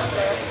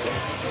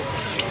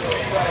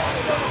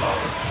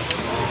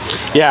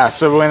 Yeah,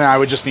 so when I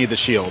would just need the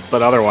shield,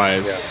 but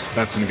otherwise,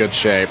 that's in good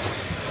shape.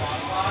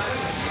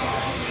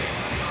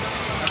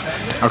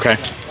 Okay.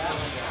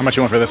 How much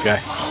you want for this guy?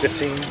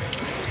 15.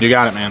 You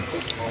got it, man.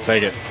 I'll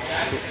take it.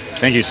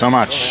 Thank you so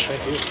much.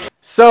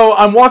 So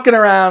I'm walking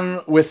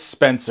around with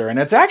Spencer, and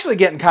it's actually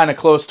getting kind of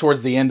close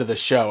towards the end of the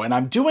show, and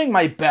I'm doing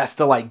my best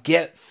to like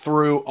get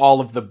through all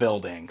of the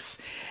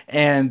buildings.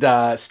 And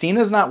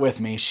Stina's not with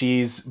me.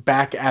 She's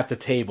back at the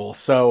table.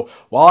 So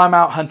while I'm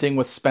out hunting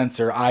with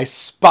Spencer, I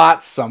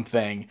spot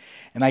something,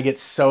 and I get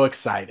so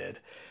excited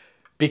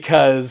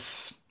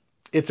because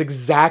it's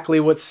exactly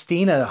what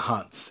Stina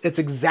hunts. It's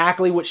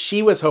exactly what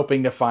she was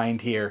hoping to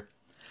find here.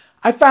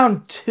 I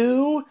found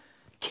 2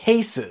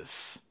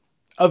 cases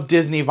of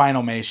Disney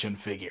Vinylmation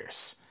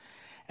figures,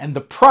 and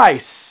the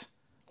price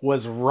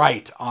was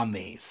right on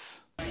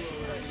these.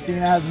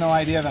 Stina has no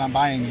idea that I'm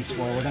buying these for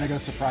her. We're gonna go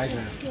surprise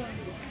her.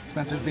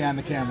 Spencer's behind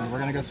the camera. We're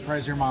gonna go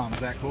surprise your mom.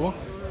 Is that cool?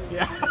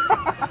 Yeah.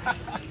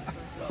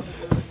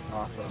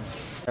 Awesome.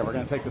 Okay, we're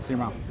gonna take this to your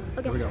mom.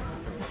 Okay. Here we go.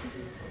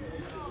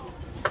 How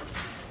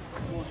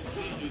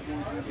many people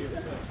are looking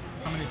at it?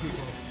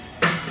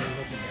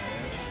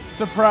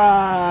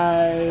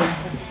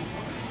 Surprise!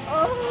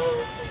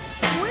 Oh,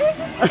 where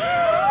did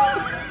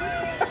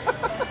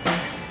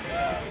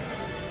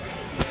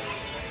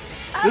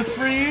this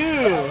for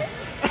you.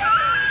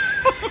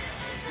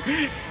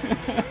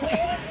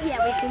 Yeah,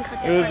 we can cut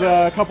that. It was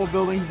a couple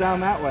buildings down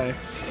that way.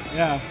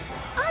 Yeah.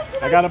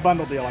 I got a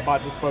bundle deal. I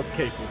bought just both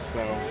cases, so.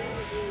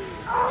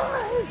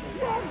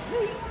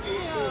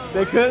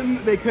 They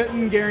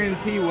couldn't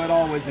guarantee what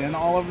all was in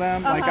all of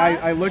them. Like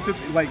I looked at,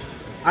 like,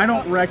 I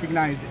don't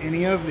recognize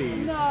any of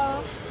these.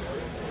 No.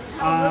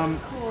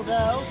 That's cool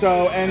though.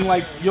 So, and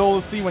like you'll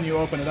see when you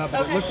open it up,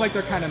 but it looks like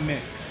they're kind of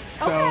mixed.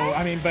 So,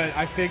 I mean, but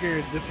I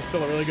figured this was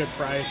still a really good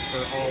price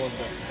for all of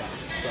this stuff.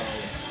 So,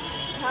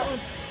 That was...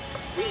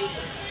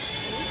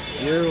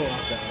 you're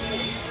welcome.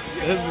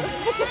 This is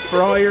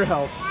for all your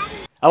help.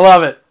 I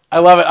love it. I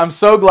love it. I'm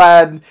so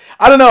glad.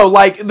 I don't know,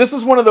 like, this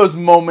is one of those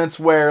moments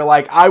where,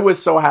 like, I was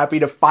so happy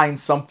to find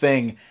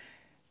something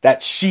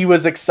that she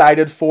was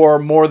excited for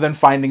more than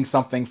finding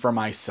something for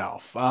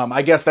myself.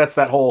 I guess that's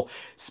that whole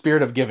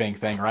spirit of giving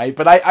thing, right?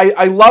 But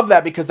I love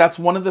that because that's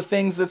one of the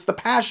things, that's the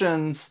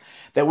passions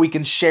that we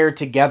can share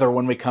together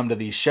when we come to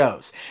these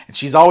shows. And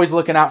she's always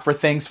looking out for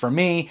things for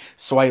me,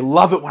 so I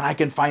love it when I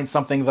can find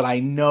something that I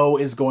know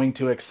is going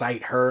to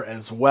excite her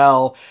as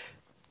well.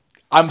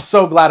 I'm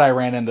so glad I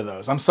ran into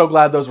those. I'm so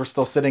glad those were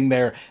still sitting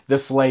there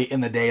this late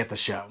in the day at the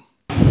show.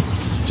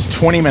 There's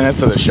 20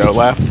 minutes of the show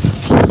left.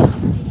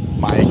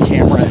 My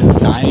camera is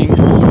dying.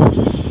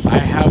 I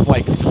have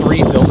like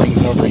 3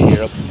 buildings over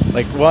here.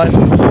 Like 1, 2,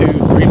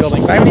 3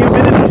 buildings. I haven't even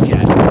been in this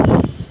yet.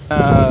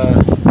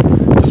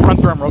 Just run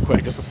through them real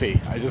quick just to see.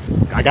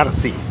 I gotta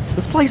see.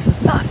 This place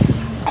is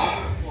nuts.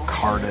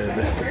 Carded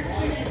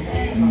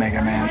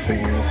Mega Man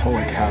figures.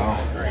 Holy cow.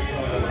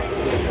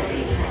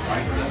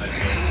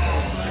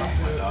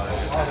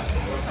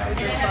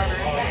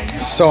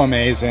 So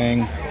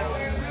amazing.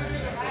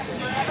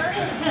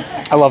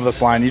 I love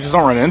this line. You just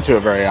don't run into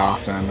it very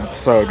often. It's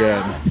so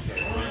good.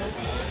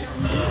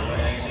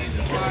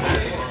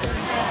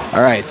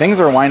 All right, things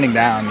are winding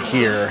down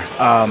here.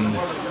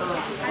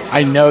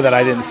 I know that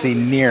I didn't see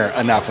near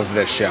enough of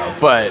this show,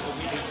 but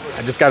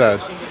I just got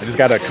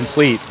a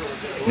complete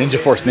Ninja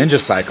Force Ninja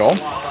cycle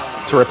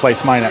to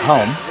replace mine at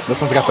home.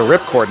 This one's got the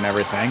ripcord and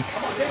everything.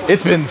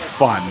 It's been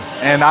fun,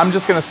 and I'm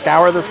just gonna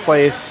scour this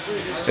place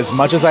as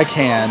much as I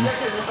can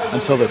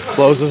until this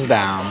closes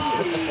down.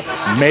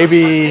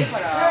 Maybe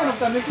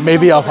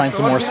I'll find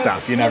some more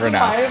stuff. You never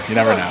know. You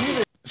never know.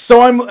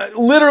 So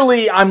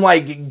I'm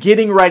like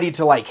getting ready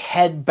to like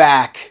head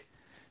back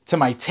to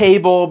my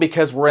table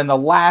because we're in the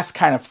last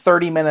kind of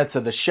 30 minutes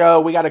of the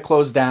show. We got to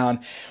close down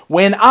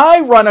when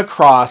I run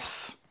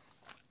across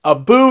a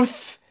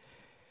booth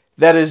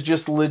that is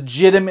just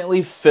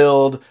legitimately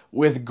filled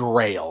with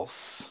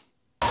grails.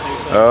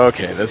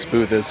 Okay, this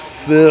booth is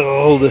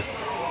filled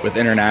with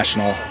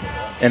international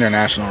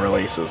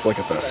releases. Look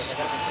at this.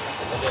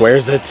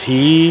 Fuerza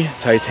T,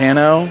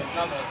 Titano.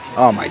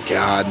 Oh my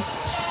god.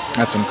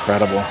 That's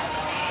incredible.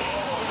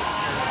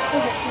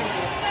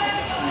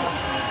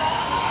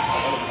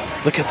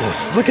 Look at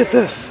this. Look at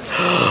this.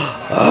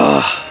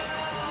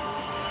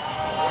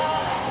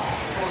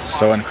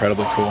 So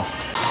incredibly cool.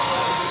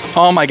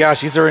 Oh my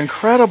gosh, these are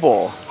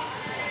incredible.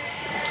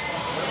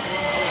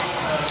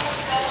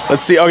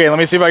 Let's see. Okay, let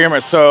me see if I can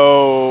remember.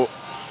 So,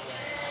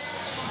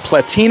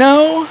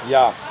 Platino?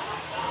 Yeah.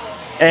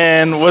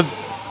 And what?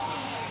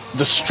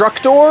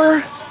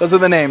 Destructor? Those are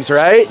the names,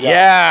 right?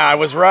 Yeah, I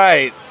was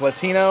right.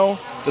 Platino,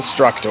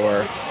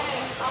 Destructor.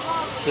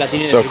 Platino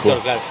So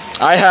cool.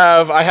 I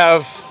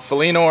have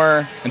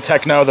Felinor and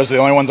Techno. Those are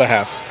the only ones I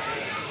have.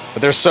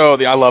 But they're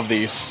I love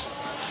these.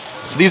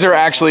 So these are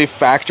actually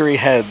factory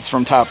heads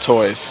from Top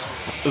Toys.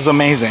 This is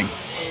amazing.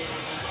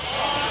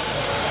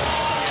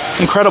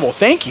 Incredible.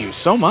 Thank you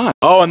so much.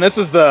 Oh, and this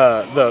is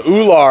the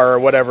Ular or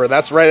whatever.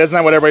 That's right. Isn't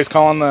that what everybody's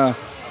calling the...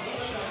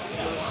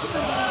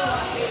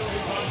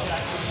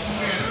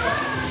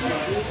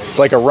 It's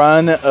like a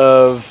run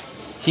of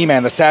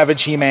He-Man, the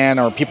Savage He-Man,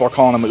 or people are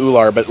calling him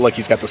Ular, but look,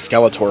 he's got the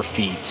Skeletor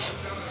feet.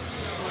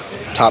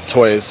 Top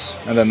Toys.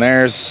 And then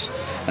there's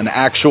An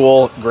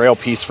actual Grail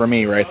piece for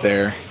me right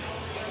there.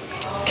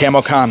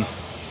 Camo Con.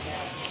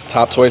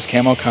 Top Toys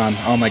Camo Con.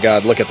 Oh my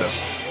God, look at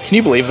this. Can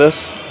you believe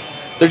this?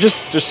 They're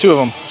just 2 of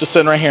them, just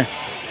sitting right here.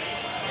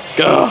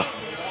 Ugh.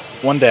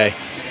 One day.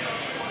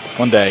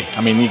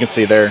 I mean, you can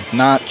see they're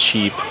not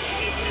cheap.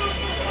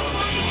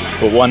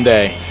 But one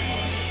day.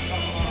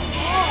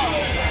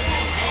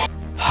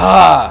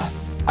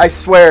 I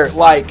swear,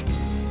 like,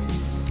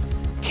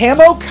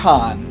 Camo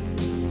Con,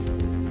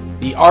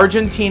 the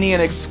Argentinian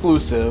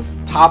exclusive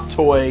Top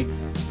Toy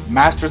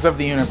Masters of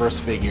the Universe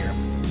figure,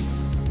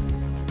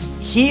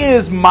 he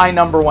is my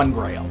 #1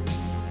 Grail.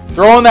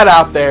 Throwing that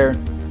out there,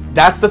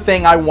 that's the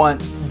thing I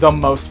want the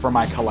most for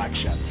my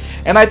collection.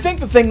 And I think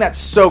the thing that's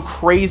so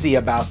crazy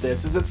about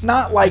this is it's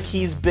not like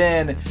he's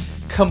been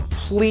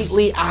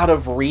completely out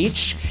of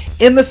reach,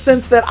 in the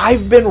sense that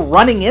I've been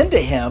running into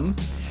him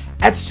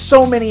at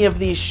so many of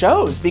these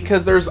shows,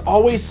 because there's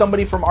always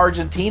somebody from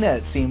Argentina,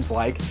 it seems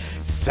like,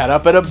 set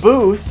up at a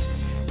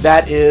booth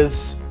that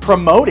is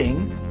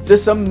promoting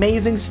this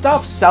amazing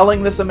stuff,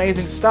 selling this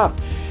amazing stuff.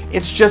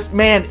 It's just,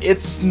 man,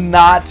 it's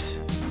not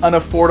an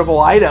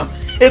affordable item.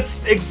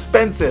 It's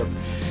expensive.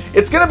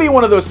 It's gonna be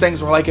one of those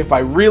things where, like, if I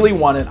really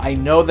want it, I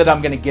know that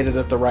I'm gonna get it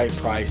at the right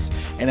price.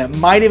 And it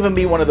might even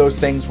be one of those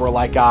things where,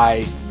 like,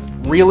 I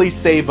really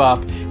save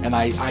up and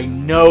I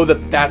know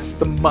that that's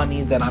the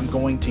money that I'm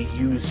going to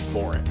use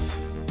for it.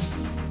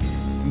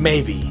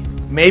 Maybe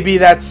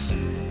that's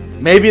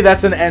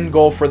an end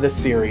goal for this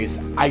series.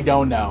 I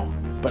don't know.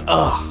 But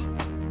I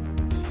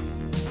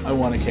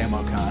want a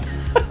Camo Con.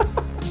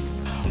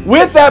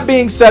 With that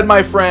being said,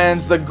 my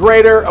friends, the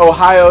Greater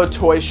Ohio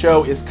Toy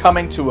Show is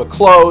coming to a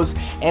close,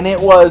 and it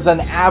was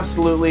an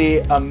absolutely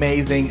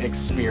amazing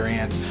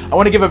experience. I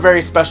want to give a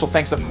very special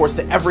thanks, of course,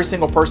 to every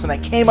single person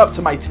that came up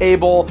to my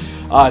table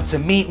to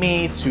meet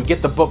me, to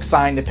get the book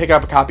signed, to pick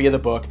up a copy of the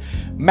book.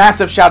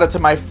 Massive shout out to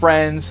my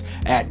friends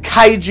at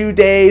Kaiju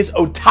Days,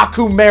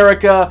 Otaku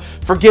America,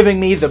 for giving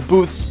me the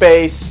booth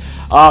space.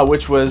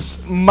 Which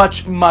was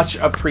much, much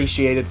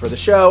appreciated for the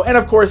show. And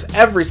of course,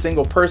 every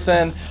single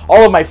person,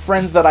 all of my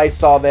friends that I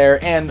saw there,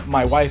 and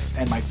my wife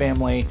and my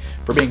family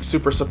for being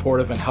super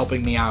supportive and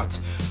helping me out.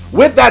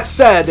 With that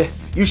said,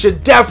 you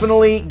should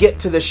definitely get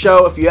to the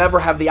show if you ever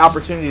have the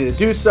opportunity to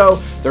do so.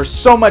 There's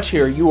so much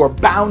here. You are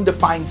bound to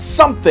find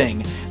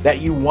something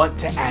that you want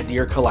to add to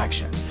your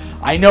collection.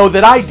 I know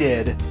that I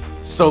did,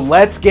 so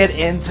let's get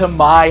into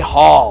my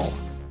haul.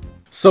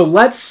 So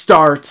let's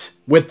start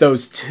with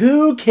those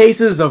 2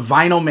 cases of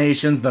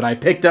Vinylmations that I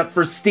picked up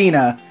for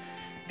Stina.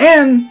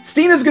 And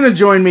Stina's going to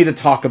join me to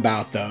talk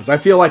about those. I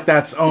feel like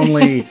that's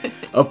only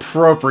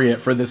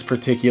appropriate for this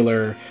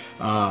particular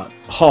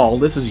haul.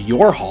 This is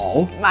your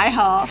haul. My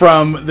haul.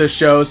 From the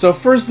show. So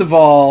first of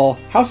all,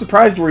 how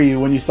surprised were you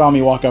when you saw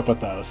me walk up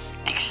with those?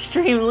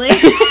 Extremely.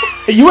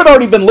 You had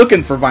already been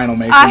looking for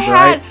Vinylmations,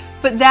 right?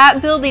 But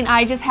that building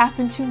I just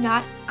happened to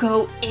not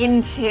go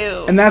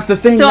into. And that's the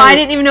thing. So I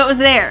didn't even know it was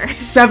there.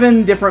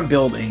 7 different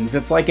buildings.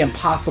 It's like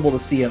impossible to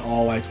see it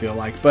all, I feel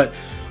like. But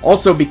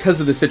also because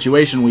of the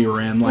situation we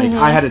were in, like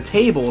I had a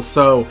table,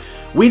 so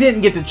we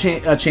didn't get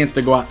a chance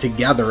to go out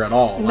together at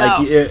all. No.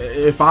 Like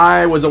if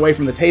I was away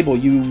from the table,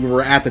 you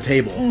were at the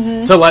table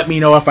to let me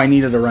know if I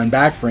needed to run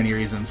back for any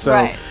reason.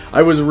 So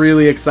I was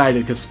really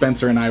excited because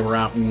Spencer and I were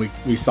out when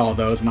we saw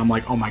those, and I'm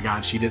like, oh my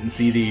God, she didn't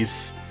see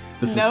these.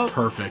 This is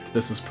perfect.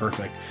 This is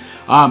perfect.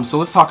 So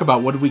let's talk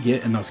about what did we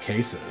get in those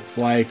cases.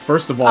 Like,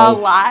 first of all,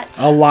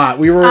 a lot.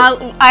 We were.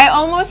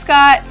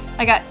 I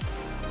got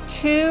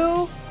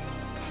 2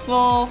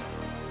 full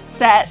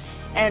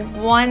sets,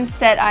 and 1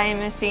 set I am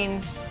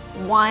missing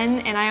 1,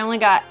 and I only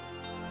got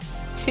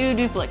 2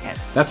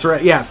 duplicates. That's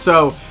right. Yeah.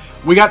 So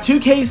we got 2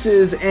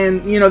 cases,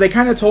 and you know they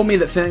kind of told me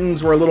that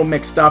things were a little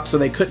mixed up, so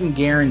they couldn't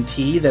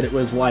guarantee that it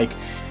was like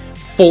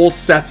full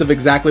sets of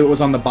exactly what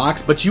was on the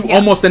box, but you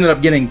almost ended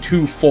up getting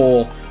 2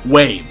 full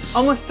waves.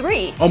 Almost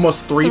 3.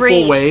 Almost 3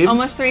 full waves.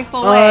 Almost 3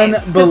 full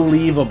waves.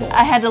 Unbelievable.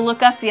 I had to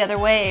look up the other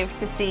wave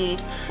to see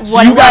what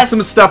So you got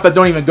some stuff that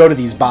don't even go to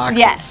these boxes.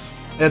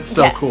 Yes. It's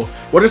so cool.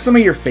 What are some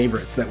of your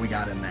favorites that we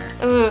got in there?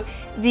 Ooh,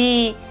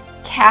 the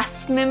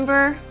cast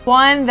member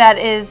one that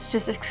is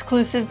just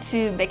exclusive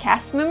to the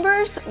cast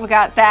members. We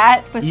got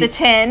that with the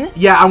tin.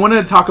 Yeah, I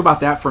wanted to talk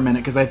about that for a minute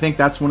because I think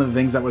that's one of the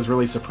things that was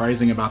really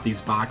surprising about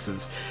these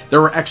boxes.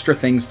 There were extra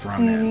things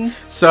thrown in.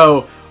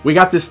 So we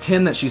got this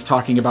tin that she's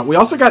talking about. We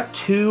also got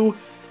 2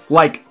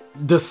 like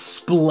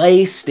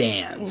display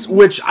stands,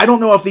 which I don't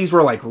know if these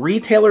were like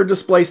retailer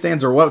display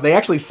stands or what. They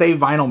actually say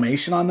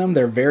Vinylmation on them.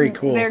 They're very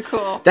cool. They're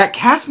cool. That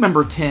cast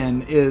member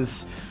tin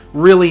is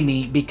really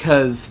neat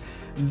because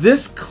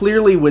this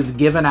clearly was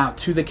given out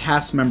to the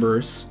cast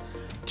members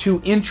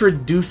to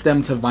introduce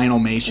them to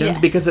Vinylmations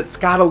because it's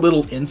got a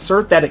little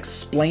insert that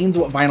explains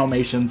what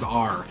Vinylmations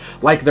are.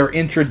 Like they're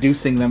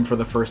introducing them for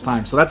the first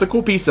time. So that's a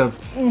cool piece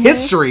of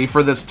history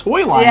for this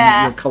toy line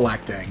that you're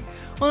collecting.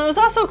 Well, it was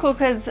also cool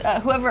because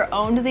whoever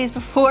owned these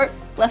before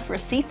left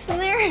receipts in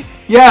there.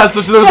 Yeah,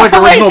 so there's like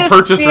original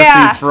purchase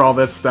receipts for all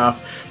this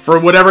stuff for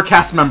whatever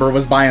cast member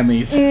was buying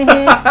these.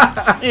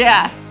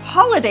 Yeah.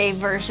 Holiday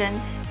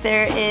version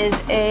there is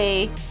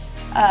a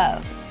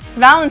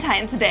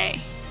Valentine's Day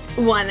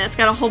one that's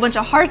got a whole bunch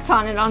of hearts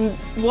on it. On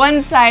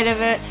one side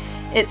of it,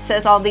 it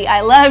says all the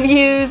I love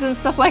yous and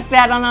stuff like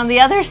that. On the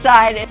other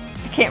side, I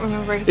can't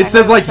remember exactly. It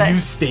says like you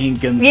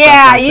stink and stuff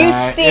yeah, like you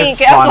that. stink.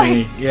 It's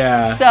funny.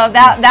 Yeah. So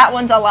that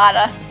one's a lot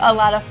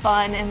of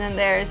fun. And then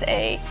there's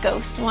a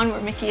ghost one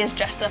where Mickey is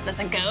dressed up as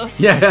a ghost.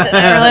 Yeah. So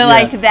I really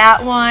liked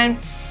that one.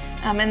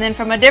 And then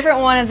from a different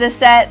one of the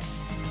sets,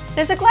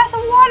 there's a glass of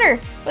water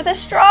with a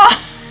straw.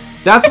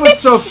 That's what's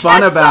so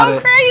fun about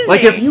it. Crazy.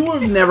 Like, if you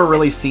have never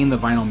really seen the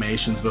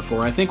Vinylmations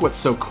before, I think what's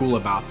so cool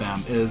about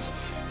them is,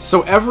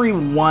 so every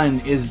one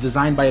is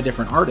designed by a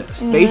different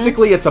artist.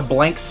 Basically, it's a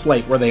blank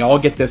slate where they all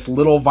get this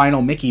little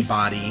vinyl Mickey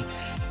body,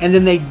 and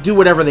then they do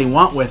whatever they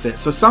want with it.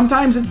 So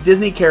sometimes it's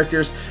Disney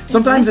characters,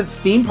 sometimes it's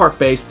theme park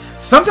based,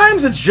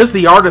 sometimes it's just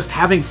the artist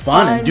having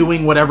fun and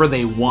doing whatever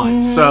they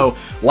want. So,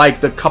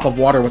 like the cup of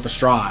water with the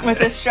straw in it. With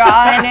the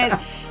straw in it.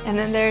 And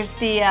then there's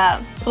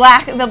the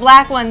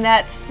black one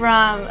that's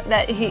from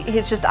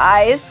it's just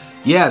eyes.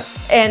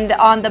 Yes. And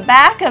on the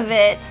back of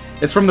it,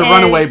 it's from the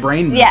Runaway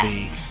Brain movie.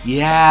 Yes.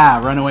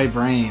 Yeah, Runaway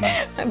Brain.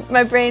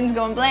 My brain's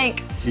going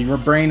blank. Your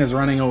brain is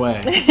running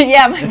away.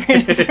 Yeah, my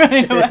brain is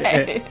running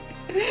away.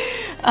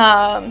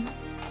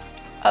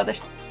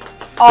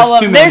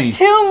 There's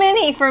too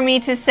many for me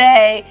to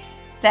say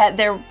that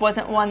there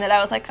wasn't one that I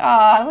was like, oh,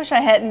 I wish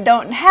I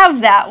don't have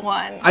that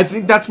one. I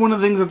think that's one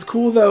of the things that's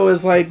cool, though,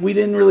 is like we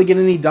didn't really get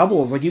any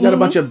doubles. Like you got a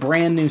bunch of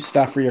brand new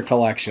stuff for your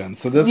collection.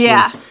 So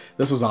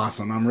this was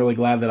awesome. I'm really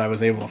glad that I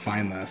was able to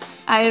find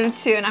this. I am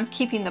too, and I'm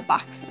keeping the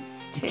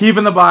boxes too.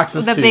 Keeping the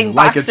boxes too, big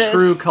like boxes. a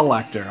true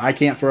collector. I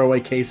can't throw away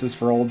cases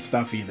for old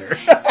stuff either.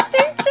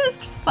 They're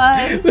just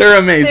fun. They're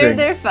amazing.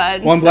 They're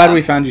fun. Well, I'm glad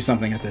we found you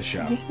something at this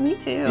show. Yeah, me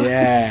too.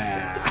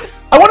 Yeah.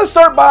 I want to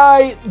start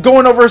by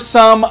going over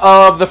some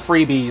of the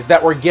freebies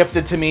that were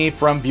gifted to me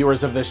from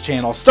viewers of this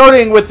channel,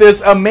 starting with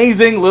this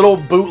amazing little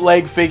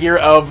bootleg figure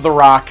of The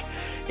Rock.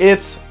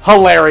 It's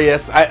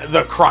hilarious.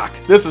 The Croc.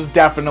 This is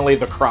definitely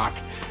the Croc,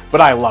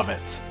 but I love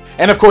it.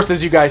 And of course,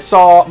 as you guys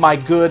saw, my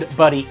good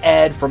buddy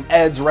Ed from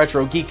Ed's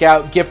Retro Geek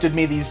Out gifted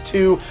me these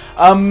two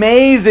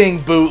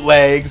amazing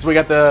bootlegs. We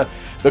got the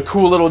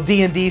cool little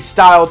D&D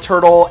style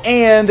turtle,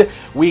 and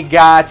we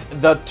got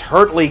the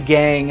Turtley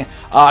Gang.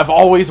 I've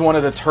always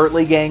wanted a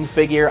Turtley Gang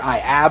figure. I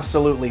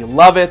absolutely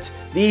love it.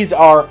 These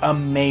are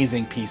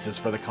amazing pieces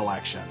for the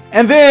collection.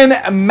 And then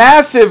a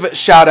massive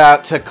shout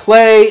out to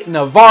Clay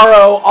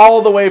Navarro,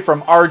 all the way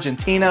from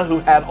Argentina, who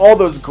had all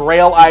those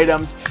Grail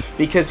items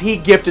because he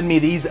gifted me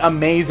these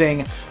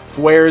amazing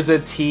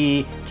Fuerza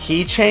T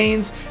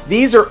keychains.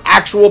 These are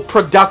actual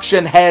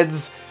production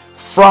heads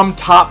from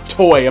Top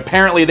Toy.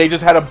 Apparently they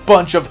just had a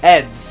bunch of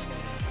heads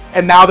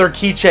and now they're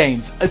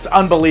keychains. It's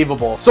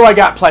unbelievable. So I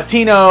got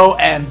Platino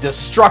and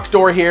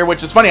Destructor here,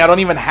 which is funny, I don't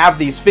even have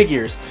these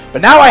figures,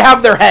 but now I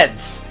have their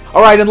heads.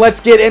 All right, and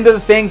let's get into the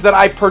things that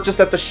I purchased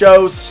at the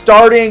show,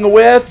 starting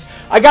with,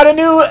 I got a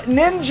new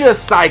Ninja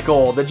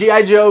Cycle, the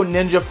G.I. Joe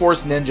Ninja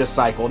Force Ninja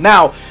Cycle.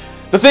 Now,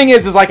 the thing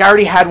is like I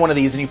already had one of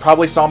these, and you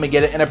probably saw me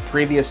get it in a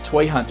previous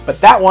toy hunt,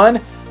 but that one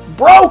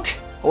broke.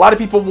 A lot of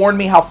people warned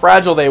me how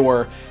fragile they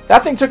were.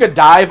 That thing took a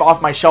dive off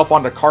my shelf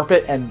onto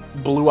carpet and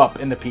blew up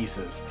into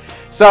pieces.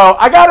 So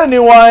I got a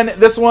new one.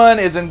 This one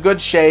is in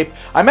good shape.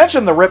 I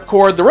mentioned the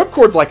ripcord. The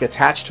ripcord's like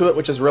attached to it,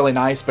 which is really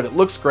nice, but it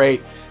looks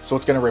great. So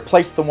it's going to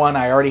replace the one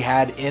I already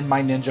had in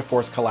my Ninja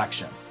Force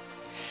collection.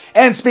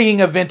 And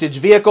speaking of vintage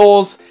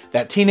vehicles,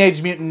 that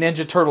Teenage Mutant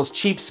Ninja Turtles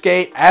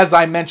Cheapskate, as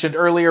I mentioned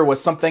earlier,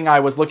 was something I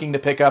was looking to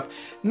pick up,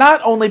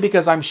 not only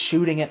because I'm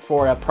shooting it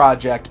for a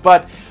project,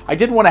 but I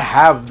did want to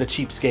have the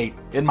Cheapskate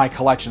in my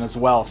collection as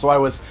well. So I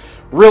was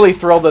really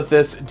thrilled that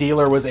this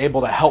dealer was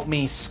able to help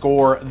me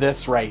score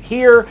this right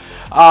here.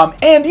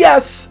 And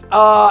yes,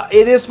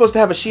 it is supposed to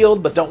have a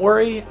shield, but don't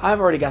worry, I've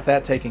already got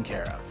that taken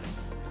care of.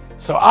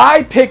 So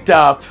I picked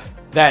up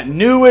that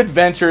New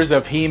Adventures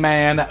of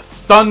He-Man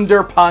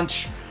Thunder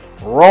Punch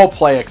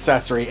roleplay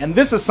accessory, and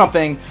this is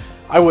something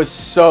I was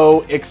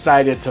so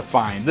excited to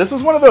find. This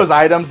is one of those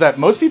items that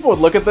most people would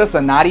look at this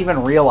and not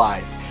even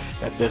realize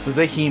that this is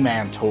a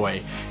He-Man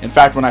toy. In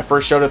fact, when I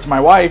first showed it to my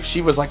wife,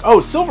 she was like, oh,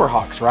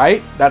 Silverhawks,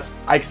 right?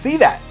 I see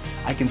that.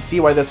 I can see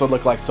why this would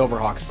look like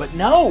Silverhawks, but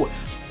no,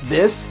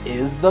 this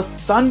is the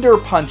Thunder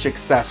Punch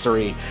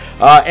accessory.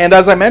 And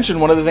as I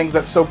mentioned, one of the things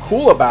that's so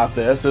cool about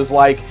this is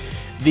like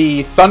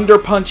the Thunder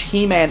Punch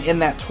He-Man in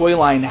that toy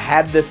line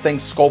had this thing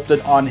sculpted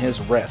on his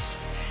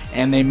wrist,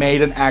 and they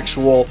made an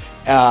actual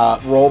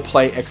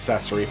role-play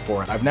accessory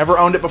for it. I've never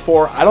owned it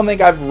before. I don't think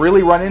I've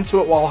really run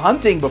into it while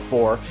hunting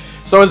before.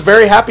 So I was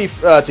very happy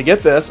to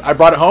get this. I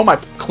brought it home, I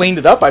cleaned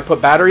it up, I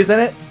put batteries in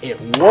it. It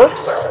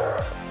works.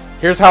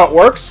 Here's how it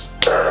works.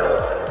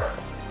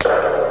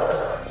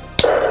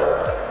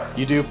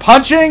 You do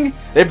punching.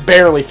 It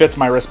barely fits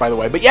my wrist, by the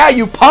way. But yeah,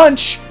 you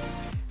punch.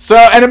 So,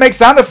 and it makes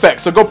sound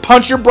effects. So go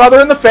punch your brother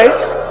in the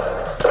face,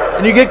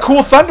 and you get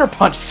cool Thunder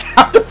Punch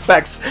sound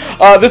effects.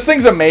 This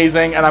thing's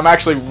amazing, and I'm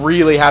actually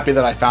really happy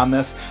that I found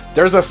this.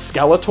 There's a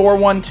Skeletor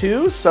one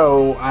too,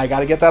 so I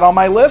gotta get that on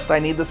my list. I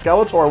need the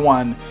Skeletor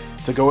one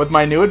to go with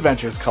my new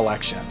adventures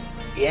collection.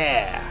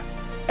 Yeah.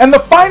 And the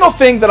final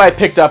thing that I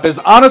picked up is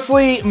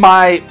honestly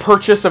my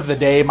purchase of the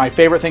day, my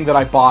favorite thing that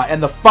I bought.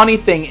 And the funny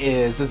thing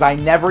is I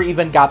never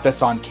even got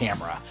this on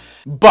camera.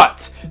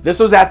 But this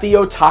was at the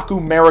Otaku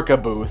America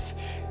booth,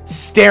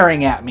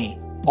 staring at me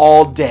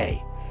all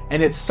day.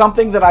 And it's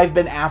something that I've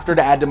been after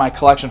to add to my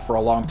collection for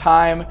a long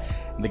time.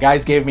 And the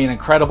guys gave me an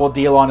incredible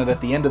deal on it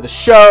at the end of the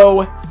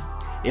show.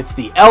 It's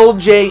the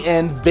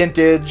LJN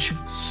Vintage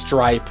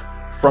Stripe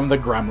from the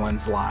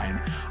Gremlins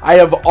line. I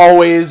have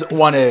always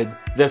wanted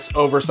this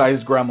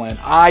oversized gremlin.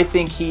 I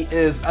think he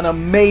is an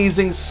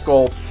amazing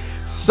sculpt,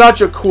 such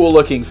a cool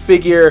looking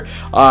figure,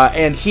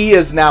 and he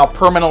is now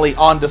permanently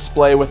on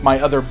display with my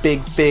other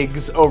big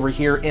figs over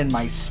here in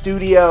my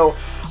studio.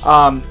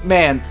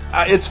 Man,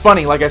 it's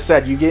funny, like I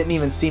said, you didn't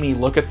even see me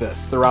look at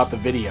this throughout the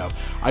video.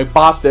 I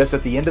bought this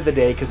at the end of the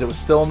day because it was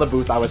still in the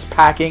booth. I was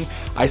packing,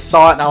 I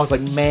saw it, and I was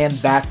like, man,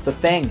 that's the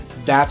thing.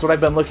 That's what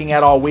I've been looking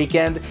at all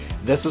weekend.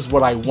 This is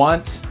what I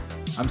want.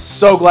 I'm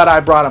so glad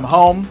I brought him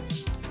home.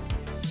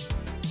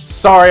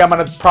 Sorry, I'm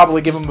gonna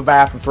probably give him a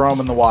bath and throw him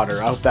in the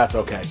water. I hope that's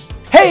okay.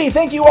 Hey,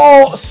 thank you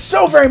all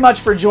so very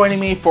much for joining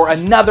me for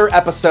another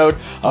episode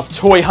of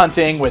Toy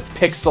Hunting with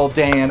Pixel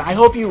Dan. I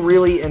hope you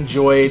really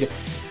enjoyed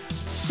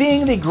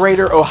seeing the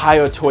Greater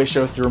Ohio Toy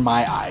Show through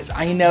my eyes.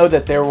 I know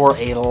that there were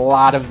a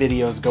lot of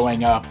videos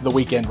going up the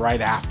weekend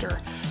right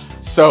after.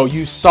 So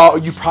you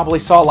probably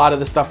saw a lot of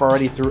this stuff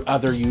already through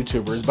other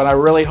YouTubers, but I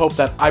really hope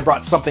that I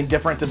brought something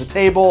different to the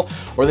table,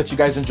 or that you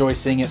guys enjoy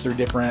seeing it through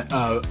different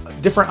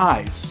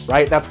eyes,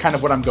 right? That's kind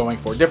of what I'm going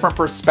for, different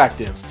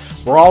perspectives.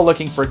 We're all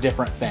looking for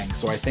different things,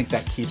 so I think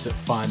that keeps it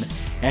fun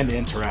and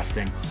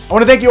interesting. I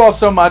want to thank you all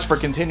so much for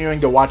continuing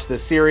to watch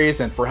this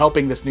series and for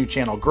helping this new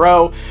channel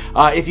grow.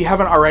 If you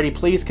haven't already,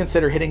 please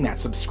consider hitting that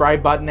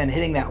subscribe button and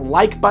hitting that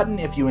like button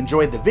if you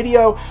enjoyed the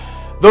video.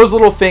 Those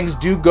little things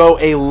do go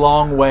a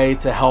long way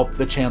to help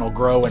the channel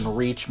grow and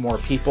reach more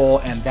people,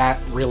 and that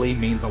really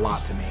means a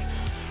lot to me.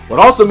 What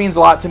also means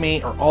a lot to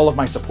me are all of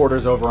my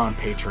supporters over on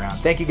Patreon.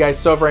 Thank you guys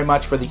so very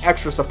much for the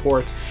extra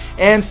support,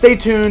 and stay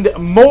tuned.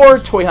 More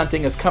Toy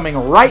Hunting is coming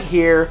right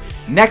here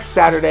next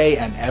Saturday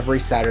and every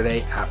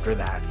Saturday after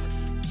that.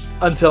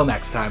 Until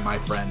next time, my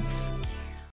friends.